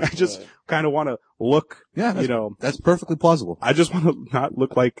NBA. I just kind of want to look, that's perfectly plausible. I just want to not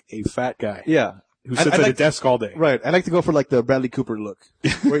look like a fat guy Yeah. who sits at a desk all day. Right. I like to go for like the Bradley Cooper look,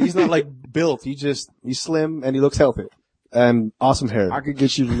 where he's not like built. He's slim and he looks healthy and awesome hair. I could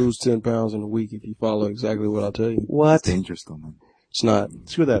get you to lose 10 pounds in a week if you follow exactly what I tell you. What? It's dangerous though, man. It's not.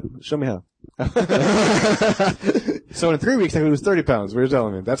 Screw that. Show me how. So in 3 weeks I can lose 30 pounds. What you're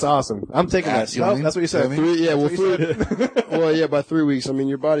telling me? That's awesome. I'm taking that. you know what I No, mean? that's what you said. By 3 weeks, I mean,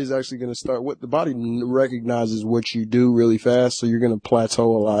 your body's actually going to start, the body recognizes what you do really fast, so you're going to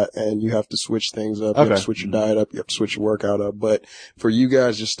plateau a lot, and you have to switch things up. You have to switch your diet up, you have to switch your workout up. But for you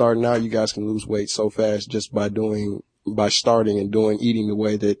guys just starting out, you guys can lose weight so fast just by starting and eating the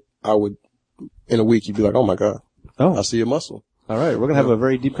way that I would, in a week, you'd be like, oh my God, I see a muscle. All right. We're going to have a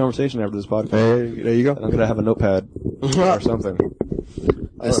very deep conversation after this podcast. Hey, there you go. And I'm going to have a notepad or something.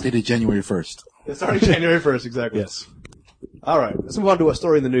 That's dated January 1st. It's starting January 1st, exactly. Yes. All right. Let's move on to a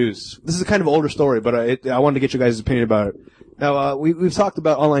story in the news. This is a kind of older story, but I wanted to get your guys' opinion about it. Now, we've talked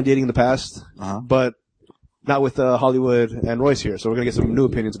about online dating in the past, but not with Hollywood and Royce here, so we're going to get some new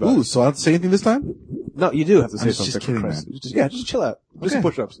opinions about Ooh, it. so I don't have to say anything this time? No, you do have to say I'm something. just kidding, Chris. man. Just chill out. Do some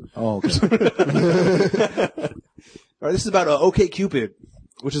push-ups. Oh, okay. All right, this is about OkCupid,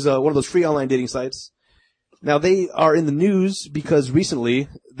 which is one of those free online dating sites. Now, they are in the news because recently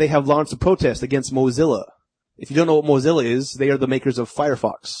they have launched a protest against Mozilla. If you don't know what Mozilla is, they are the makers of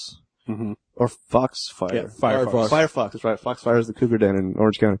Firefox. Or Foxfire. Yeah, Firefox. Firefox, that's right. Foxfire is the Cougar Den in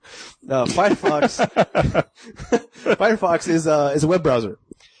Orange County. Firefox, Firefox is a web browser.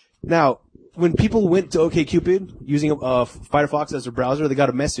 Now, when people went to OkCupid using Firefox as their browser, they got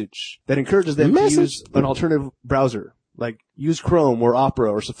a message that encourages them to use an alternative browser, like use Chrome or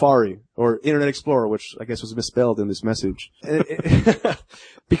Opera or Safari or Internet Explorer, which I guess was misspelled in this message.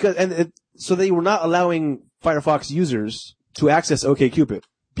 So they were not allowing Firefox users to access OkCupid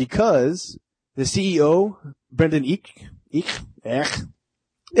because the CEO, Brendan Eich,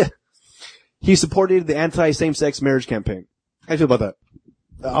 he supported the anti-same-sex marriage campaign. How do you feel about that?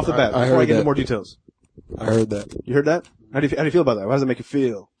 Off the bat, before I get into more details. I heard that. You heard that? How do you feel about that? How does it make you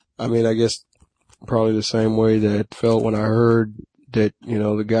feel? I mean, I guess probably the same way that it felt when I heard that,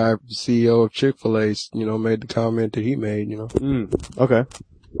 the guy, the CEO of Chick-fil-A, made the comment that he made, Okay.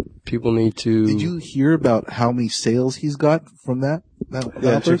 People need to... Did you hear about how many sales he's got from that?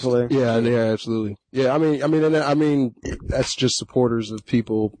 Yeah, Chick-fil-A. Yeah, absolutely. Yeah, I mean, that's just supporters of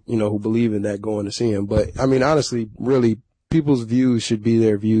people, who believe in that going to see him. But, I mean, honestly, really, people's views should be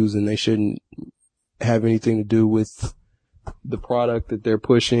their views and they shouldn't have anything to do with the product that they're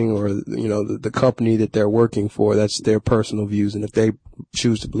pushing or, the company that they're working for. That's their personal views. And if they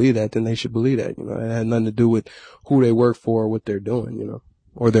choose to believe that, then they should believe that. It had nothing to do with who they work for or what they're doing,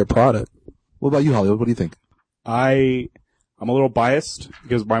 or their product. What about you, Hollywood? What do you think? I'm a little biased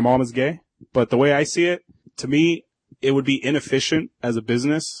because my mom is gay, but the way I see it, to me, it would be inefficient as a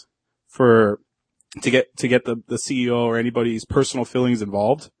business to get the CEO or anybody's personal feelings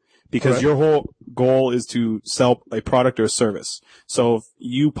involved because your whole goal is to sell a product or a service. So if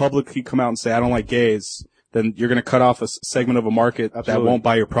you publicly come out and say, I don't like gays, then you're going to cut off a segment of a market that won't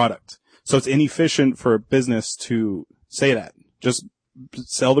buy your product. So it's inefficient for a business to say that. Just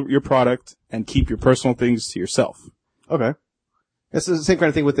sell your product and keep your personal things to yourself. Okay. It's the same kind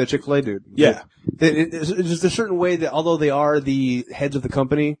of thing with the Chick-fil-A dude. Yeah. It's just a certain way that although they are the heads of the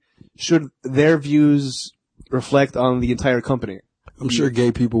company, should their views reflect on the entire company? I'm sure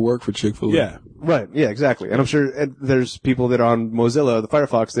gay people work for Chick-fil-A. Yeah. Right. Yeah, exactly. And I'm sure there's people that are on Mozilla, the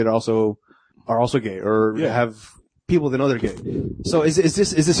Firefox, that are also gay or have people that know they're gay. So is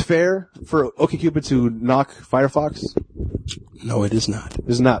this fair for OkCupid to knock Firefox? No, it is not. It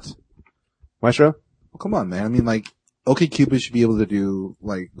is not. Maestro? Well, come on, man. I mean, OkCupid should be able to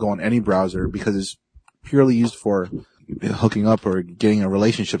go on any browser because it's purely used for hooking up or getting a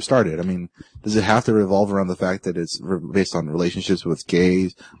relationship started. I mean, does it have to revolve around the fact that it's based on relationships with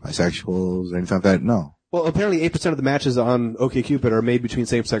gays, bisexuals, or anything like that? No. Well, apparently 8% of the matches on OkCupid are made between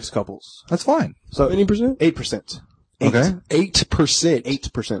same-sex couples. That's fine. So Any percent? 8%. Okay. 8%.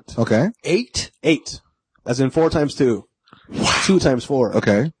 8%. Okay. 8? As in 4 times 2. Wow. 2 times 4.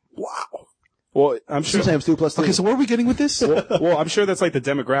 Okay. Wow. Well, I'm 2 sure. times 2 plus 3. Okay, so where are we getting with this? Well, I'm sure that's like the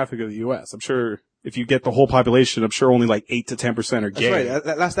demographic of the U.S. I'm sure if you get the whole population, I'm sure only 8 to 10% are gay. That's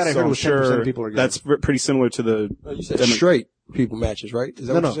right. Last that I So heard I'm was 10% sure of people are gay. that's pretty similar to the You said straight people matches, right? Is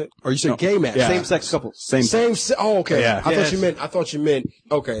that what No. you said? Or you said gay matches? Yeah. Same-sex couples. same. Oh, okay. Yeah. I thought you meant,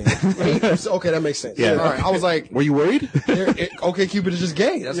 okay. 8%, okay, that makes sense. Yeah. All right. I was like, Were you worried? OkCupid is just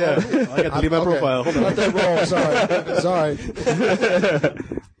gay. That's all. I got to leave my profile. Hold on. Got that wrong. Sorry.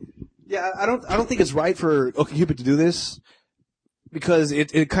 Yeah, I don't think it's right for OkCupid to do this because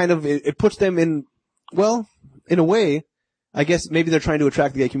it kind of puts them in, well, in a way, I guess maybe they're trying to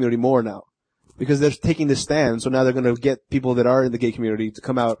attract the gay community more now because they're taking this stand. So now they're going to get people that are in the gay community to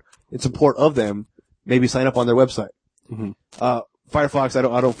come out in support of them, maybe sign up on their website. Mhm. Firefox,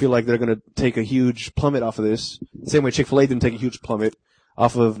 I don't feel like they're going to take a huge plummet off of this. The same way Chick-fil-A didn't take a huge plummet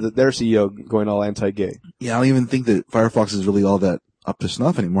off of their CEO going all anti-gay. Yeah, I don't even think that Firefox is really all that up to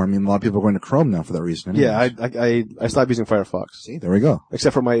snuff anymore. I mean, a lot of people are going to Chrome now for that reason. Yeah, anyways. I stopped using Firefox. See, there we go.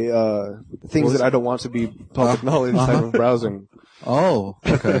 Except for my, things that I don't want to be public knowledge type of browsing. Oh,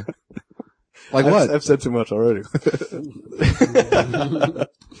 okay. Like what? I've said too much already.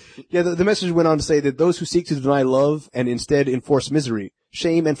 Yeah, the message went on to say that those who seek to deny love and instead enforce misery,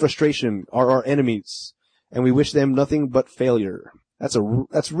 shame, and frustration are our enemies, and we wish them nothing but failure.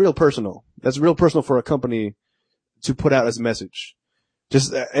 That's real personal. That's real personal for a company to put out as a message.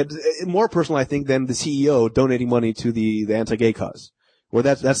 Just more personal, I think, than the CEO donating money to the anti-gay cause, where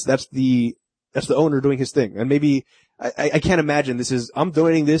that's the owner doing his thing. And maybe I can't imagine I'm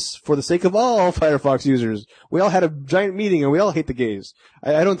donating this for the sake of all Firefox users. We all had a giant meeting and we all hate the gays.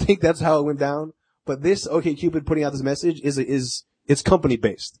 I don't think that's how it went down. But this OkCupid putting out this message it's company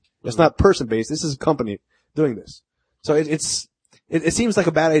based. It's not person based. This is a company doing this. So it seems like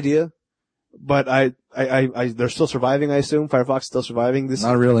a bad idea. But they're still surviving, I assume. Firefox is still surviving.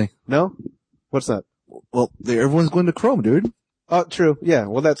 Not really. No? What's that? Well, everyone's going to Chrome, dude. Oh, true. Yeah.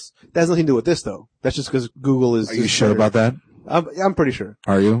 Well, that has nothing to do with this though. That's just because Google is. Are you sure about that? I'm pretty sure.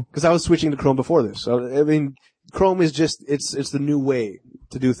 Are you? Because I was switching to Chrome before this. So, I mean, Chrome is just, it's the new way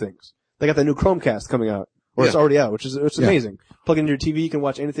to do things. They got that new Chromecast coming out. Or it's already out, it's amazing. Plug in your TV, you can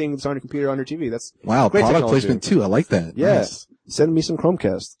watch anything that's on your computer on your TV. That's Wow, great product technology. placement too. I like that. Yeah. Nice. Send me some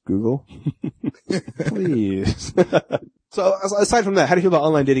Chromecast, Google. Please. So, aside from that, how do you feel about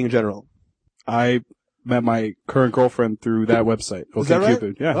online dating in general? I met my current girlfriend through that website. Is that right?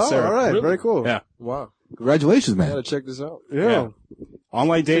 OkCupid. Yeah, Oh, Sarah. all right. Really? Very cool. Yeah. Wow. Congratulations, I gotta man. check this out. Yeah.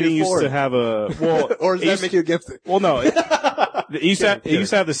 Online dating used to have a, well, Or does it that used- make you a gift? well, no. It used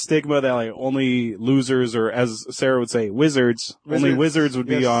to have the stigma that like only losers, or as Sarah would say, wizards. Only wizards would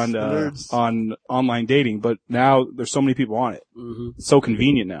be Yes, on nerds. on online dating. But now there's so many people on it. Mm-hmm. It's so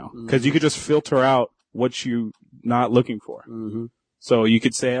convenient now because you could just filter out what you're not looking for. Mm-hmm. So you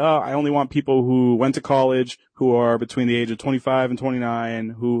could say, oh, I only want people who went to college, who are between the age of 25 and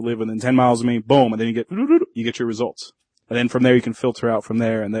 29, who live within 10 miles of me. Boom. And then you get your results. And then from there, you can filter out from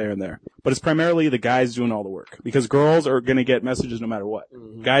there and there and there. But it's primarily the guys doing all the work because girls are going to get messages no matter what.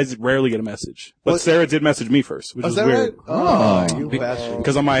 Guys rarely get a message. But Well, Sarah did message me first, which Oh, is is that weird. right? Oh, Oh. you bastard.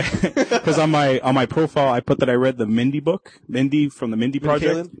 Because on my profile, I put that I read the Mindy book, Mindy from the Mindy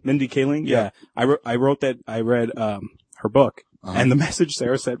Project, Mindy Kaling. Yeah. I wrote that I read, her book. And the message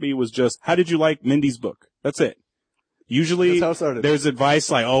Sarah sent me was just, how did you like Mindy's book? That's it. Usually, That's how it started. there's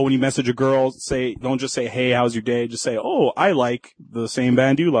advice like, oh, when you message a girl, don't just say, hey, how's your day? Just say, oh, I like the same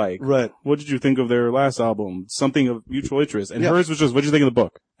band you like. Right. What did you think of their last album? Something of mutual interest. And Yeah. hers was just, what did you think of the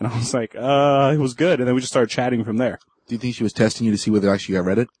book? And I was like, it was good. And then we just started chatting from there. Do you think she was testing you to see whether actually you got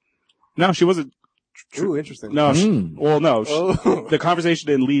read it? No, she wasn't. Ooh, interesting. No, Mm. Oh. the conversation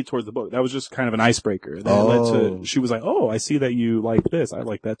didn't lead towards the book. That was just kind of an icebreaker. That led to, she was like, oh, I see that you like this. I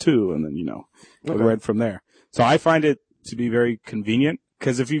like that too. And then, we Okay. read from there. So I find it to be very convenient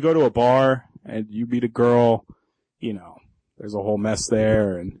because if you go to a bar and you meet a girl, there's a whole mess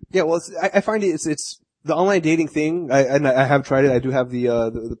there. And Yeah, well, I find it's the online dating thing. I have tried it. I do have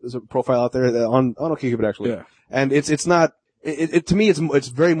there's a profile out there on OkCupid actually. Yeah. And it's not, to me, it's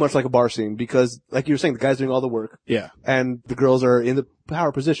very much like a bar scene because, like you were saying, the guy's doing all the work yeah, and the girls are in the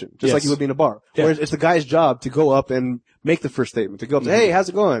power position, just Yes. like you would be in a bar. Yeah. Whereas it's the guy's job to go up and make the first statement, to go up and say, hey, how's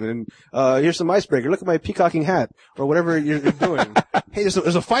it going? And, here's some icebreaker. Look at my peacocking hat or whatever you're doing. Hey, there's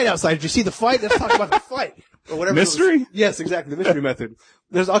a fight outside. Did you see the fight? Let's talk about the fight. Or whatever. Mystery? Yes, exactly. The mystery method.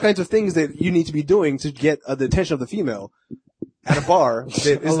 There's all kinds of things that you need to be doing to get the attention of the female at a bar.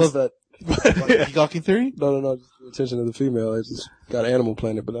 I love that. Peacocking theory? No. Just the attention of the female. I just got Animal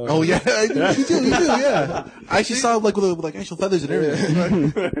Planet, but Oh yeah, you do, yeah. I actually saw like with like actual feathers and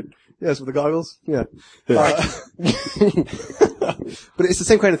everything. Yes, with the goggles. Yeah. But it's the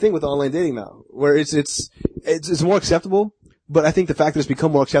same kind of thing with online dating now, where it's more acceptable. But I think the fact that it's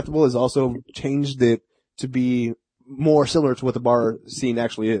become more acceptable has also changed it to be more similar to what the bar scene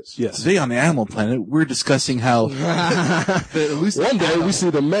actually is. yes. Today on the Animal Planet, we're discussing how the elusive one day we Adam see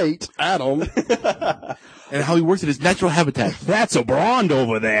the mate, Adam. and how he works in his natural habitat. That's a blonde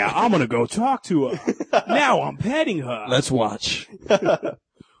over there. I'm gonna go talk to her. Now I'm petting her. Let's watch.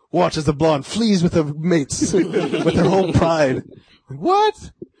 Watch as the blonde flees with her mates, with her whole pride.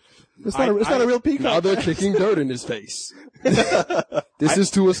 What? It's not a real peacock. Now they're kicking dirt in his face. This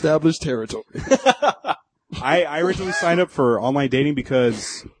is to establish territory. I originally signed up for online dating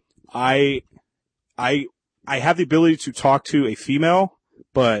because I have the ability to talk to a female,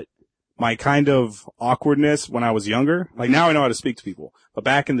 but my kind of awkwardness when I was younger, like now I know how to speak to people, but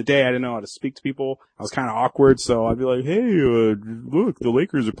back in the day I didn't know how to speak to people. I was kind of awkward, so I'd be like, hey, look, the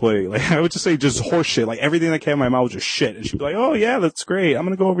Lakers are playing. Like I would just say just horse shit. Like everything that came out of my mouth was just shit. And she'd be like, oh yeah, that's great. I'm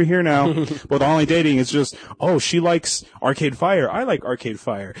going to go over here now. But with online dating, it's just, oh, she likes Arcade Fire. I like Arcade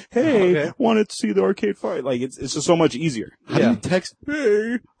Fire. Hey, Okay. wanted to see the Arcade Fire. Like it's just so much easier. How do you text?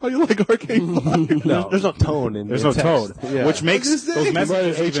 Hey, how do you like Arcade Fire? No. There's no tone in There's in no text. tone, Yeah. which makes those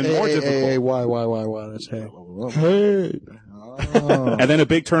messages even more difficult. Hey, why? That's hey. Hey. And then a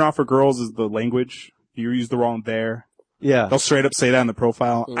big turnoff for girls is the language. You use the wrong there. Yeah. They'll straight up say that in the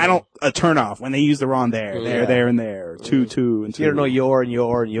profile. I don't, a turnoff when they use the wrong there, Yeah. there, and there, two, and two. You don't know your and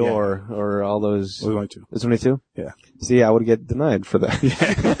your and your or all those. Only two. There's only two? Yeah. See, I would get denied for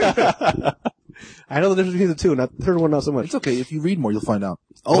that. I know the difference between the two, not the third one, not so much. It's okay. If you read more, you'll find out.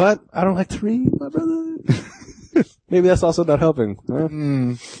 But I don't like to read, my brother. Maybe that's also not helping. Huh?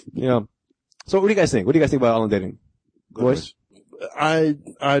 Yeah. So what do you guys think? What do you guys think about online dating? Boys? I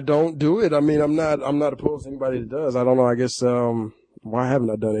don't do it. I mean, I'm not opposed to anybody that does. I don't know. I guess, why haven't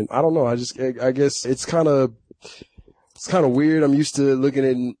I done it? I don't know. I guess it's kind of weird. I'm used to looking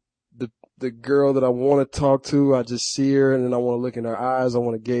at the girl that I want to talk to, I just see her and then I want to look in her eyes. I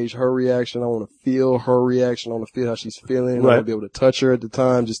want to gauge her reaction. I want to feel her reaction. I want to feel how she's feeling. I want to be able to touch her at the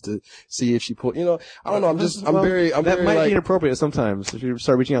time just to see if she I don't know. I'm that very might like, be inappropriate sometimes if you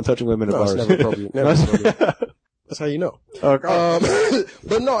start reaching out and touching women at no, bars. it's never appropriate. Never appropriate. That's how you know. Okay.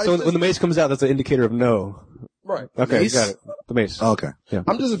 But no, So when the mace comes out, that's an indicator of no. right. Okay, Mace? got it. The mace. Okay.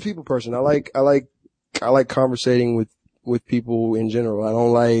 I'm just a people person. I like conversating with people in general. I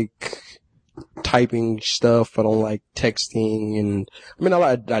don't like typing stuff. I don't like texting, and I mean,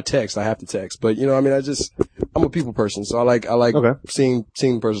 I text. I have to text, but I'm a people person, so I like Okay. seeing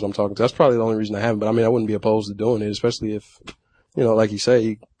the person I'm talking to. That's probably the only reason I haven't. But I mean, I wouldn't be opposed to doing it, especially if like you say,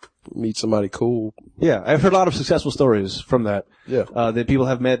 you meet somebody cool. Yeah, I've heard a lot of successful stories from that. Yeah. That people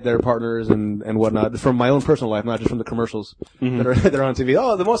have met their partners and whatnot from my own personal life, not just from the commercials that are on TV.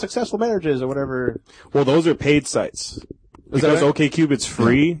 Oh, the most successful marriages or whatever. Well, those are paid sites. Because right? OkCupid's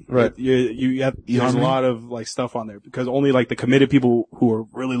free, Right. You have, there's a lot of like stuff on there because only like the committed people who are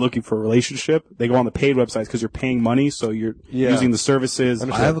really looking for a relationship, they go on the paid websites because you're paying money, so you're using the services.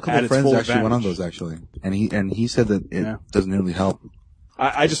 I have a couple at of its friends full that actually went on advantage. those actually, and he said that it doesn't really help.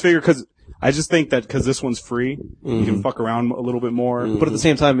 I just figure I just think that because this one's free, you can fuck around a little bit more. But at the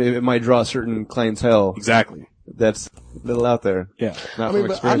same time, it might draw a certain clientele Exactly. that's little out there. Yeah. Not I mean, from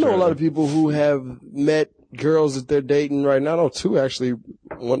but I experience know or a lot of anything. people who have met girls that they're dating right now. I know two actually.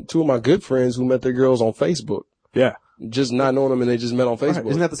 Two of my good friends who met their girls on Facebook. Yeah. Just not knowing them, and they just met on Facebook. Right.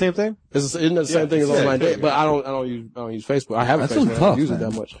 Isn't that the same thing? Isn't that the same thing as online dating? But I don't use Facebook. I have a That's Facebook. really I don't tough, use it man.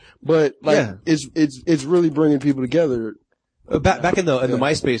 that much. But like, it's really bringing people together. Back in the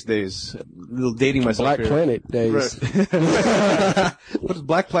MySpace days, little dating myself Black here. Planet days. What is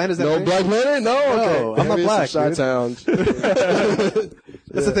Black Planet? Is that No thing? Black Planet? No, okay. I'm not black, Shot dude. Towns.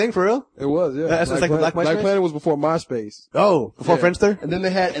 That's the thing for real? It was, yeah. That's like Black Black MySpace? Planet was before MySpace. Oh, before Yeah. Friendster? And then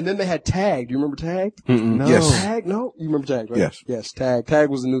they had Tag. Do you remember Tag? No. Yes. Tag? No? You remember Tag, right? Yes. Yes, Tag. Tag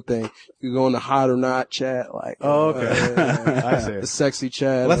was the new thing. You go in the hot or not chat, like. Oh, okay. I see. The sexy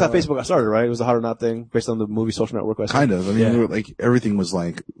chat. Well, that's how Facebook got started, right? It was the hot or not thing based on the movie Social Network. I think. Kind of. I mean, we were, like everything was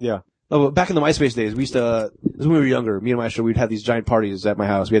like. Yeah. Oh, but back in the MySpace days, we used to, this was when we were younger, me and Maestro, we'd have these giant parties at my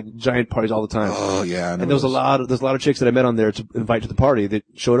house. We had giant parties all the time. Oh yeah. And there was a lot of chicks that I met on there to invite to the party that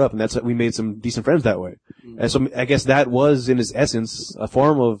showed up, and that's, we made some decent friends that way. And so I guess that was in its essence a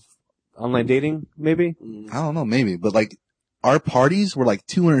form of online dating, maybe? I don't know, maybe, but like our parties were like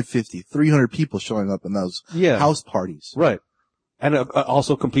 250, 300 people showing up in those house parties. Right. And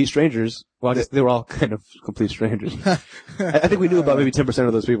also complete strangers. Well, I guess they were all kind of complete strangers. I think we knew about maybe 10%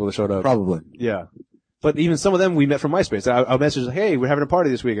 of those people that showed up. Probably. Yeah. But even some of them we met from MySpace. I messaged, hey, we're having a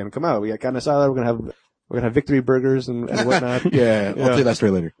party this weekend. Come out. We got carne asada. We're gonna have victory burgers and whatnot. Yeah, I'll tell you that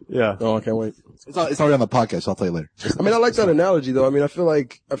story later. Yeah. Oh, I can't wait. It's already on the podcast, so I'll tell you later. I mean, I like that analogy though. I mean, I feel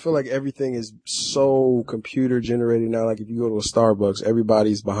like everything is so computer generated now. Like if you go to a Starbucks,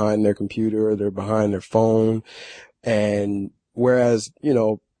 everybody's behind their computer, they're behind their phone. And whereas,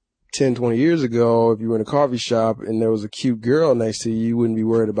 10, 20 years ago, if you were in a coffee shop and there was a cute girl next to you, you wouldn't be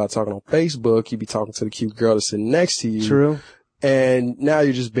worried about talking on Facebook. You'd be talking to the cute girl that's sitting next to you. True. And now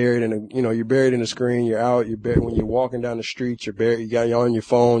you're just buried in you're buried in a screen. You're out. You're buried when you're walking down the street. You're buried. You're on your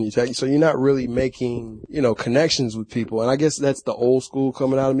phone. So you're not really making, connections with people. And I guess that's the old school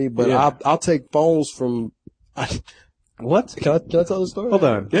coming out of me. But I'll take phones from. What? Can I tell the story? Hold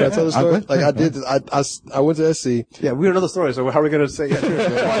on. Can I tell the story? I'll go ahead. Like I did this. I went to SC. Yeah, we don't know the story, so how are we gonna say?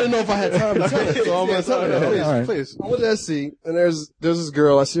 Well, I didn't know if I had time to tell it, so I'm gonna tell it. Please, All right. please. I went to SC, and there's this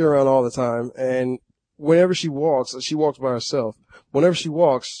girl I see her around all the time, and whenever she walks by herself. Whenever she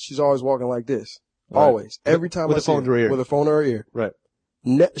walks, she's always walking like this. Right. Always. Every time With I a see phone to her ear. With a phone to her ear. Right.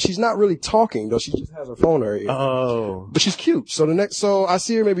 She's not really talking though. She just has her phone to her ear. Oh. But she's cute. So I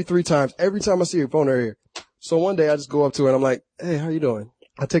see her maybe 3 times. Every time I see her phone to her ear. So one day I just go up to her and I'm like, hey, how you doing?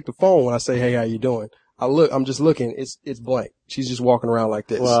 I take the phone when I say, hey, how you doing? I'm just looking. It's blank. She's just walking around like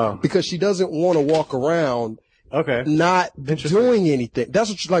this. Wow. Because she doesn't want to walk around Okay. not Interesting. doing anything. That's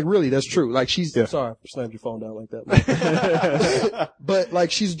what like really, that's true. Like she's, Yeah. sorry, I slammed your phone down like that. But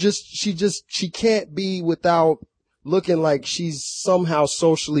like she can't be without looking like she's somehow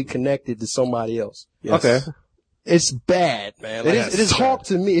socially connected to somebody else. Yes. Okay. It's bad, man. Like, It is talk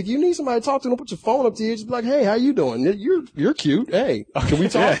to me. If you need somebody to talk to, don't put your phone up to you. Just be like, hey, how you doing? You're cute. Hey, can we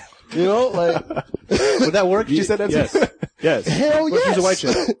talk? Like. Would that work? She said that. Yes. Yes. Hell What if yes. she's a white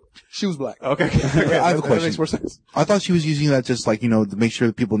chick? She was black. Okay. I have a That question. makes more sense. I thought she was using that just like, to make sure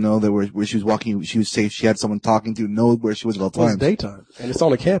that people know that where she was walking, she was safe, she had someone talking to, know where she was at all Well, it's times. daytime, and it's on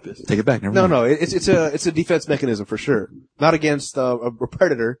the campus. Take it back. Never No, mind. no. It's a defense mechanism for sure. Not against a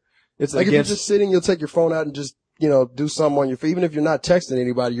predator. It's Like if you're against. just sitting, you'll take your phone out and just do something on your phone. Even if you're not texting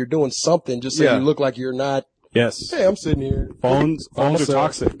anybody, you're doing something just so Yeah. you look like you're not, Yes. hey, I'm sitting here. Phones are myself.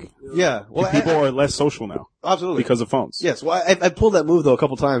 toxic. Yeah. Well, People are less social now absolutely. because of phones. Yes, well, I pulled that move though a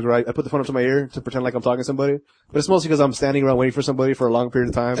couple times where I put the phone up to my ear to pretend like I'm talking to somebody, but it's mostly because I'm standing around waiting for somebody for a long period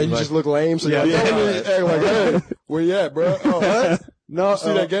of time. And you Like, just look lame. So Yeah. you're like, hey, like, hey, where you at, bro? Oh, what? no,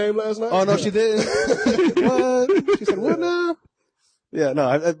 See that game last night? Oh no, she didn't. What? She said what now? Yeah,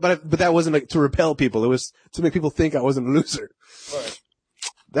 no, but that wasn't like to repel people. It was to make people think I wasn't a loser. Right.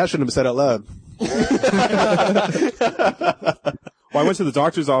 That shouldn't have been said out loud. Well, I went to the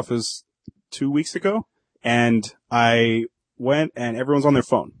doctor's office 2 weeks ago, and I went, and everyone's on their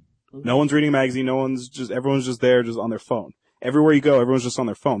phone. No one's reading a magazine. Everyone's just there, just on their phone. Everywhere you go, everyone's just on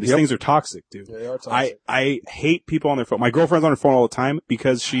their phone. These things are toxic, dude. Yeah, they are toxic. I hate people on their phone. My girlfriend's on her phone all the time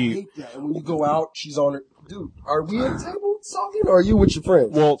because I she, hate that. And when you go out, she's on her. Dude, are we at the table talking or are you with your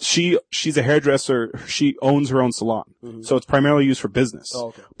friends? well, she's a hairdresser. She owns her own salon. So it's primarily used for business. Oh,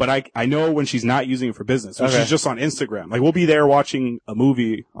 okay. But I know when she's not using it for business, when Okay. she's just on Instagram. Like, we'll be there watching a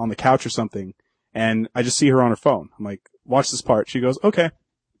movie on the couch or something, and I just see her on her phone. I'm like, watch this part. She goes, okay.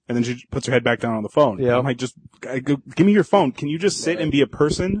 And then she puts her head back down on the phone. Yeah. I'm like, give me your phone. Can you just sit and be a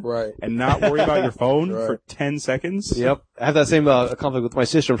person Right. and not worry about your phone Right. for 10 seconds? Yep. I have that same conflict with my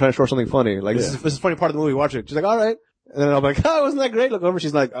sister. I'm trying to show her something funny. Like, this is a funny part of the movie. Watch it. She's like, all right. And then I'm like, oh, wasn't that great? Look over.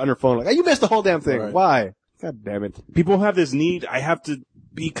 She's like on her phone. Like, hey, you missed the whole damn thing. Right. Why? God damn it. People have this need. I have to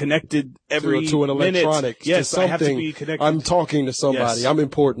be connected every to an electronic. minute. Yes, to I have to something. be connected. I'm talking to somebody. Yes. I'm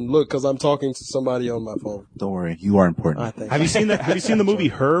important. Look, because I'm talking to somebody on my phone. Don't worry, you are important. I think. Have you seen that? Have you seen the movie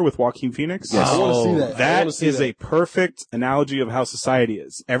Her with Joaquin Phoenix? Yes. I want to see that. I That wanna see is that. a perfect analogy of how society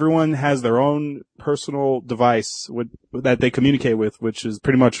is. Everyone has their own personal device that they communicate with, which is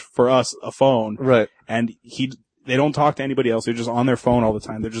pretty much for us a phone. Right. And they don't talk to anybody else. They're just on their phone all the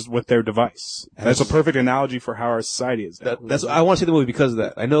time. They're just with their device. And that's a perfect analogy for how our society is now. That's, I want to see the movie because of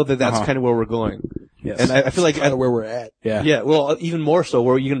that. I know that that's kind of where we're going. Yes. And I feel like, kind of where we're at. yeah. well, even more so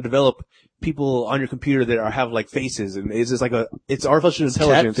where you're going to develop people on your computer that have like faces and it's just like it's artificial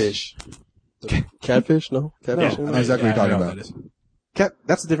intelligence. Catfish. Catfish? No? Catfish? I know exactly what you're talking about.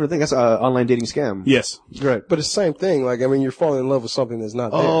 That's a different thing. That's an online dating scam. Yes. Right. But it's the same thing. Like, I mean, you're falling in love with something that's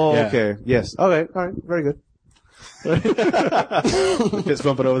not there. Oh, Yeah. okay. Yes. Okay. All right. Very good. Fist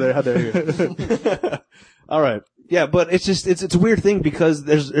bumping over there. How dare you? All right. Yeah, but it's just, it's a weird thing because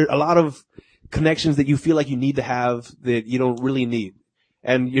there's a lot of connections that you feel like you need to have that you don't really need.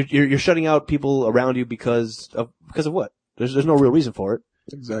 And you're shutting out people around you because of what? There's no real reason for it.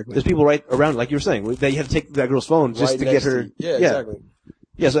 Exactly. There's people right around, like you were saying, that you have to take that girl's phone just Right to next get her. you. Yeah, exactly.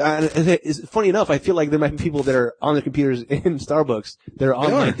 Yeah, so it's funny enough. I feel like there might be people that are on their computers in Starbucks that are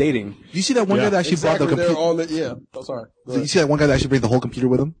online dating. You see that one guy that actually Exactly. brought the They're computer? on the, yeah. Oh, sorry. Go You ahead. see that one guy that actually bring the whole computer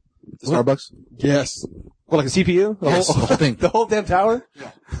with him? To Starbucks? Yes. Well, like a CPU? Yes, the whole thing. The whole damn tower?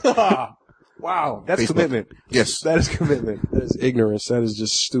 Wow. That's Facebook. commitment. Yes. That is commitment. That is ignorance. That is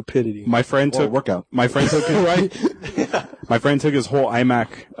just stupidity. My friend Or took workout. My friend took right? My friend took his whole iMac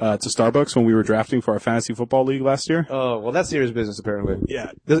to Starbucks when we were drafting for our fantasy football league last year. Oh, well, that's serious business, apparently.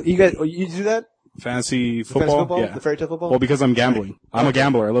 Yeah, You do that? fantasy Fantasy football. Yeah, The fairy tale football? well, because I'm gambling. I'm a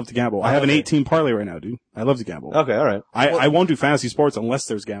gambler. I love to gamble. I have an okay. 18 parlay right now, dude. I love to gamble. Okay, alright. I won't do fantasy sports unless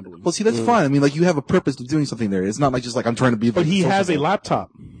there's gambling. Well, see, that's fine. I mean, like, you have a purpose to doing something there. It's not like just like I'm trying to be. But he has a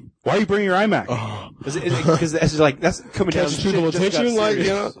laptop. Why are you bringing your iMac? Because that's like, that's coming down. Catches people's shit just got attention, like, you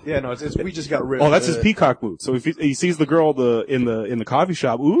serious. know? Yeah, no, it's we just got ripped. Oh, that's his peacock boot. So if he sees the girl in the coffee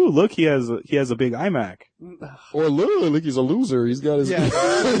shop, ooh, look, he has a big iMac. Or literally, like he's a loser. He's got his, Yeah, he's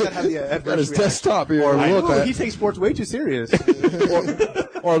gotta have the adverse got his reaction. desktop here. Or Look, look, he takes sports way too serious.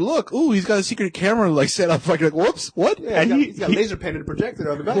 Or look, ooh, he's got a secret camera like set up. Like, whoops, what? Yeah, And he's got a laser pen and a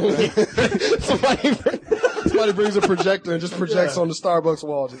projector on the back. somebody brings a projector and just projects on the Starbucks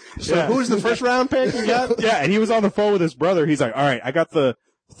wall. So who's the first round pick you got? Yeah, and he was on the phone with his brother. He's like, all right, I got the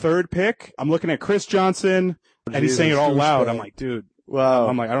third pick. I'm looking at Chris Johnson. And he's saying it all loud. I'm like, dude. Wow.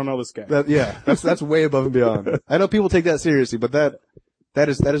 I'm like, I don't know this guy. That's way above and beyond. I know people take that seriously, but that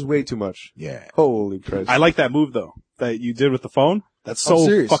is way too much. Yeah. Holy Christ. I like that move though that you did with the phone. That's I'm so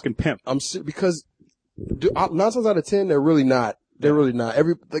serious. fucking pimp. Because 9 times out of 10, they're really not. They're really not.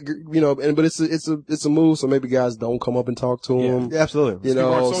 But it's a move, so maybe guys don't come up and talk to him. Yeah, absolutely. You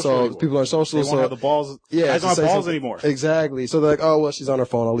People aren't know, social so anymore. people aren't social. They won't have the balls. Yeah, guys to don't have say balls something. anymore. Exactly. So they're like, oh, well, she's on her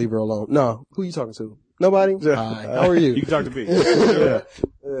phone. I'll leave her alone. No. Who are you talking to? Nobody? Hi. How are you? You can talk to me.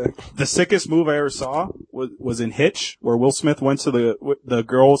 The sickest move I ever saw was in Hitch, where Will Smith went to the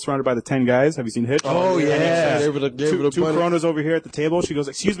girl surrounded by the 10 guys. Have you seen Hitch? Oh, yeah. Two David Coronas over here at the table. She goes,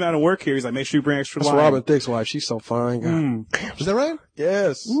 excuse me, I don't work here. He's like, make sure you bring extra That's lime. Robin Thicke's wife. She's so fine. God. Is that right?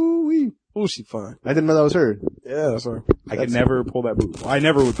 Yes. Woo-wee. Ooh, she fine. I didn't know that was her. Yeah, that's her. I could never pull that move. I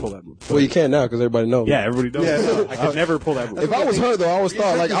never would pull that move. Well, you can now because everybody knows. Yeah, everybody does. Yeah. I could never pull that move. If I was her though, I always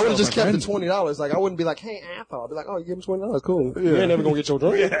thought like I would have just my kept the friend. $20. Like I wouldn't be like, hey, Apple. I'd be like, oh, you give him $20. Cool. You ain't never gonna get your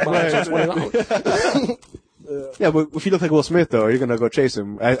drink. $20. Yeah, but if you look like Will Smith though, you're gonna go chase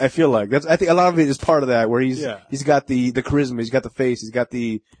him. I feel like I think a lot of it is part of that where he's got the charisma, he's got the face, he's got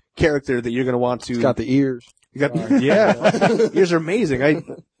the character that you're gonna want to. He's got the ears. You got, ears are amazing.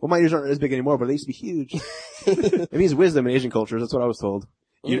 Well, my ears aren't as big anymore, but they used to be huge. It means wisdom in Asian cultures. That's what I was told.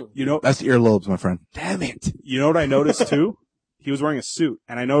 You know, That's the earlobes, my friend. Damn it. you know what I noticed too? He was wearing a suit,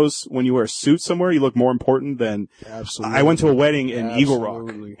 and I noticed when you wear a suit somewhere, you look more important than. Absolutely. I went to a wedding in Eagle Rock,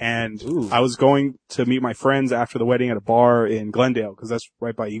 Absolutely. and Ooh. I was going to meet my friends after the wedding at a bar in Glendale, because that's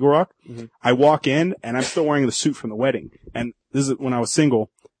right by Eagle Rock. Mm-hmm. I walk in, and I'm still wearing the suit from the wedding, and this is when I was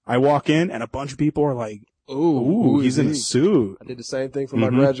single. I walk in, and a bunch of people are like, "Ooh, he's in a suit." I did the same thing for my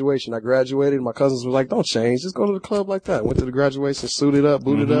graduation. I graduated. My cousins were like, don't change. Just go to the club like that. Went to the graduation, suited up,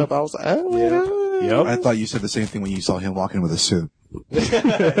 booted up. I was like, Yep. I thought you said the same thing when you saw him walking with a suit.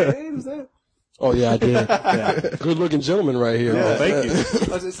 oh yeah, I did. Yeah. Good looking gentleman right here. Yeah. Thank you.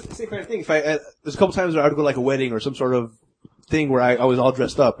 It's the same kind of thing. If there's a couple times where I would go like a wedding or some sort of thing where I was all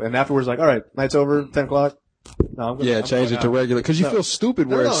dressed up, and afterwards like, all right, night's over, 10 o'clock. No, I'm Yeah, change it to regular. Cause you feel stupid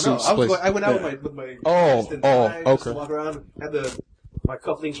wearing suits. I went out with my Oh, vest and oh, tie, just okay. walk around, had my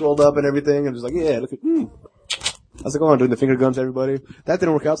cufflinks rolled up and everything, and just like, yeah, look at, how's it going? Doing the finger guns, to everybody. That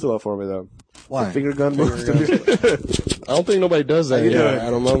didn't work out so well for me though. Why? The finger gun moves. I don't think nobody does that. How you doing? I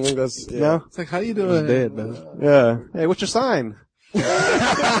don't think that's, yeah. No? It's like, how you It's doing? dead, man. Yeah. Hey, what's your sign?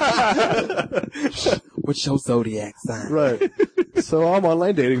 What's your zodiac sign? Right. So I'm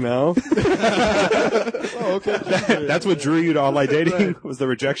online dating now. Oh, okay. That's what drew you to online dating was the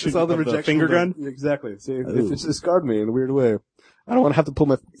rejection It's all the of rejection. the finger gun. Exactly. See, it's discard me in a weird way. I don't want to have to pull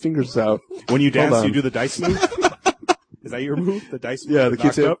my fingers out. When you dance, on. you do the dice move. Is that your move? The dice move? Yeah, the knocked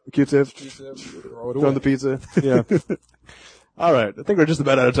Q-tip. up? Q-tip. Throw it Throw away. in the pizza. Yeah. All right. I think we're just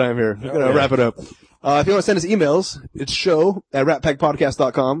about out of time here. We're going to wrap it up. If you want to send us emails, it's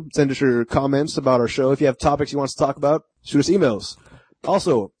show@ratpackpodcast.com. Send us your comments about our show. If you have topics you want us to talk about, shoot us emails.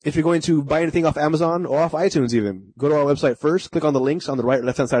 Also, if you're going to buy anything off Amazon or off iTunes even, go to our website first, click on the links on the right or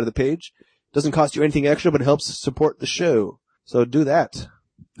left-hand side of the page. Doesn't cost you anything extra, but it helps support the show. So do that.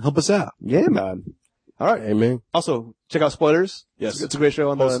 Help us out. Yeah, man. All right. Amen. Also, check out Spoilers. Yes. It's a great show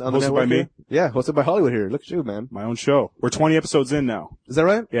on the Hosted network by me. here. Yeah, hosted by Hollywood here. Look at you, man. My own show. We're 20 episodes in now. Is that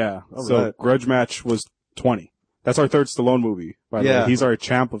right? Yeah. All So right. Grudge Match was 20. That's our third Stallone movie, by the Yeah. way. He's our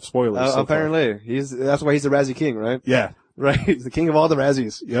champ of spoilers. so far. Apparently. That's why he's the Razzie King, right? Yeah. Right. He's the king of all the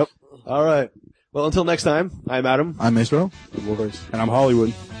Razzies. Yep. All right. Well, until next time, I'm Adam. I'm Maestro. And I'm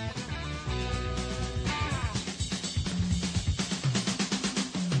Hollywood.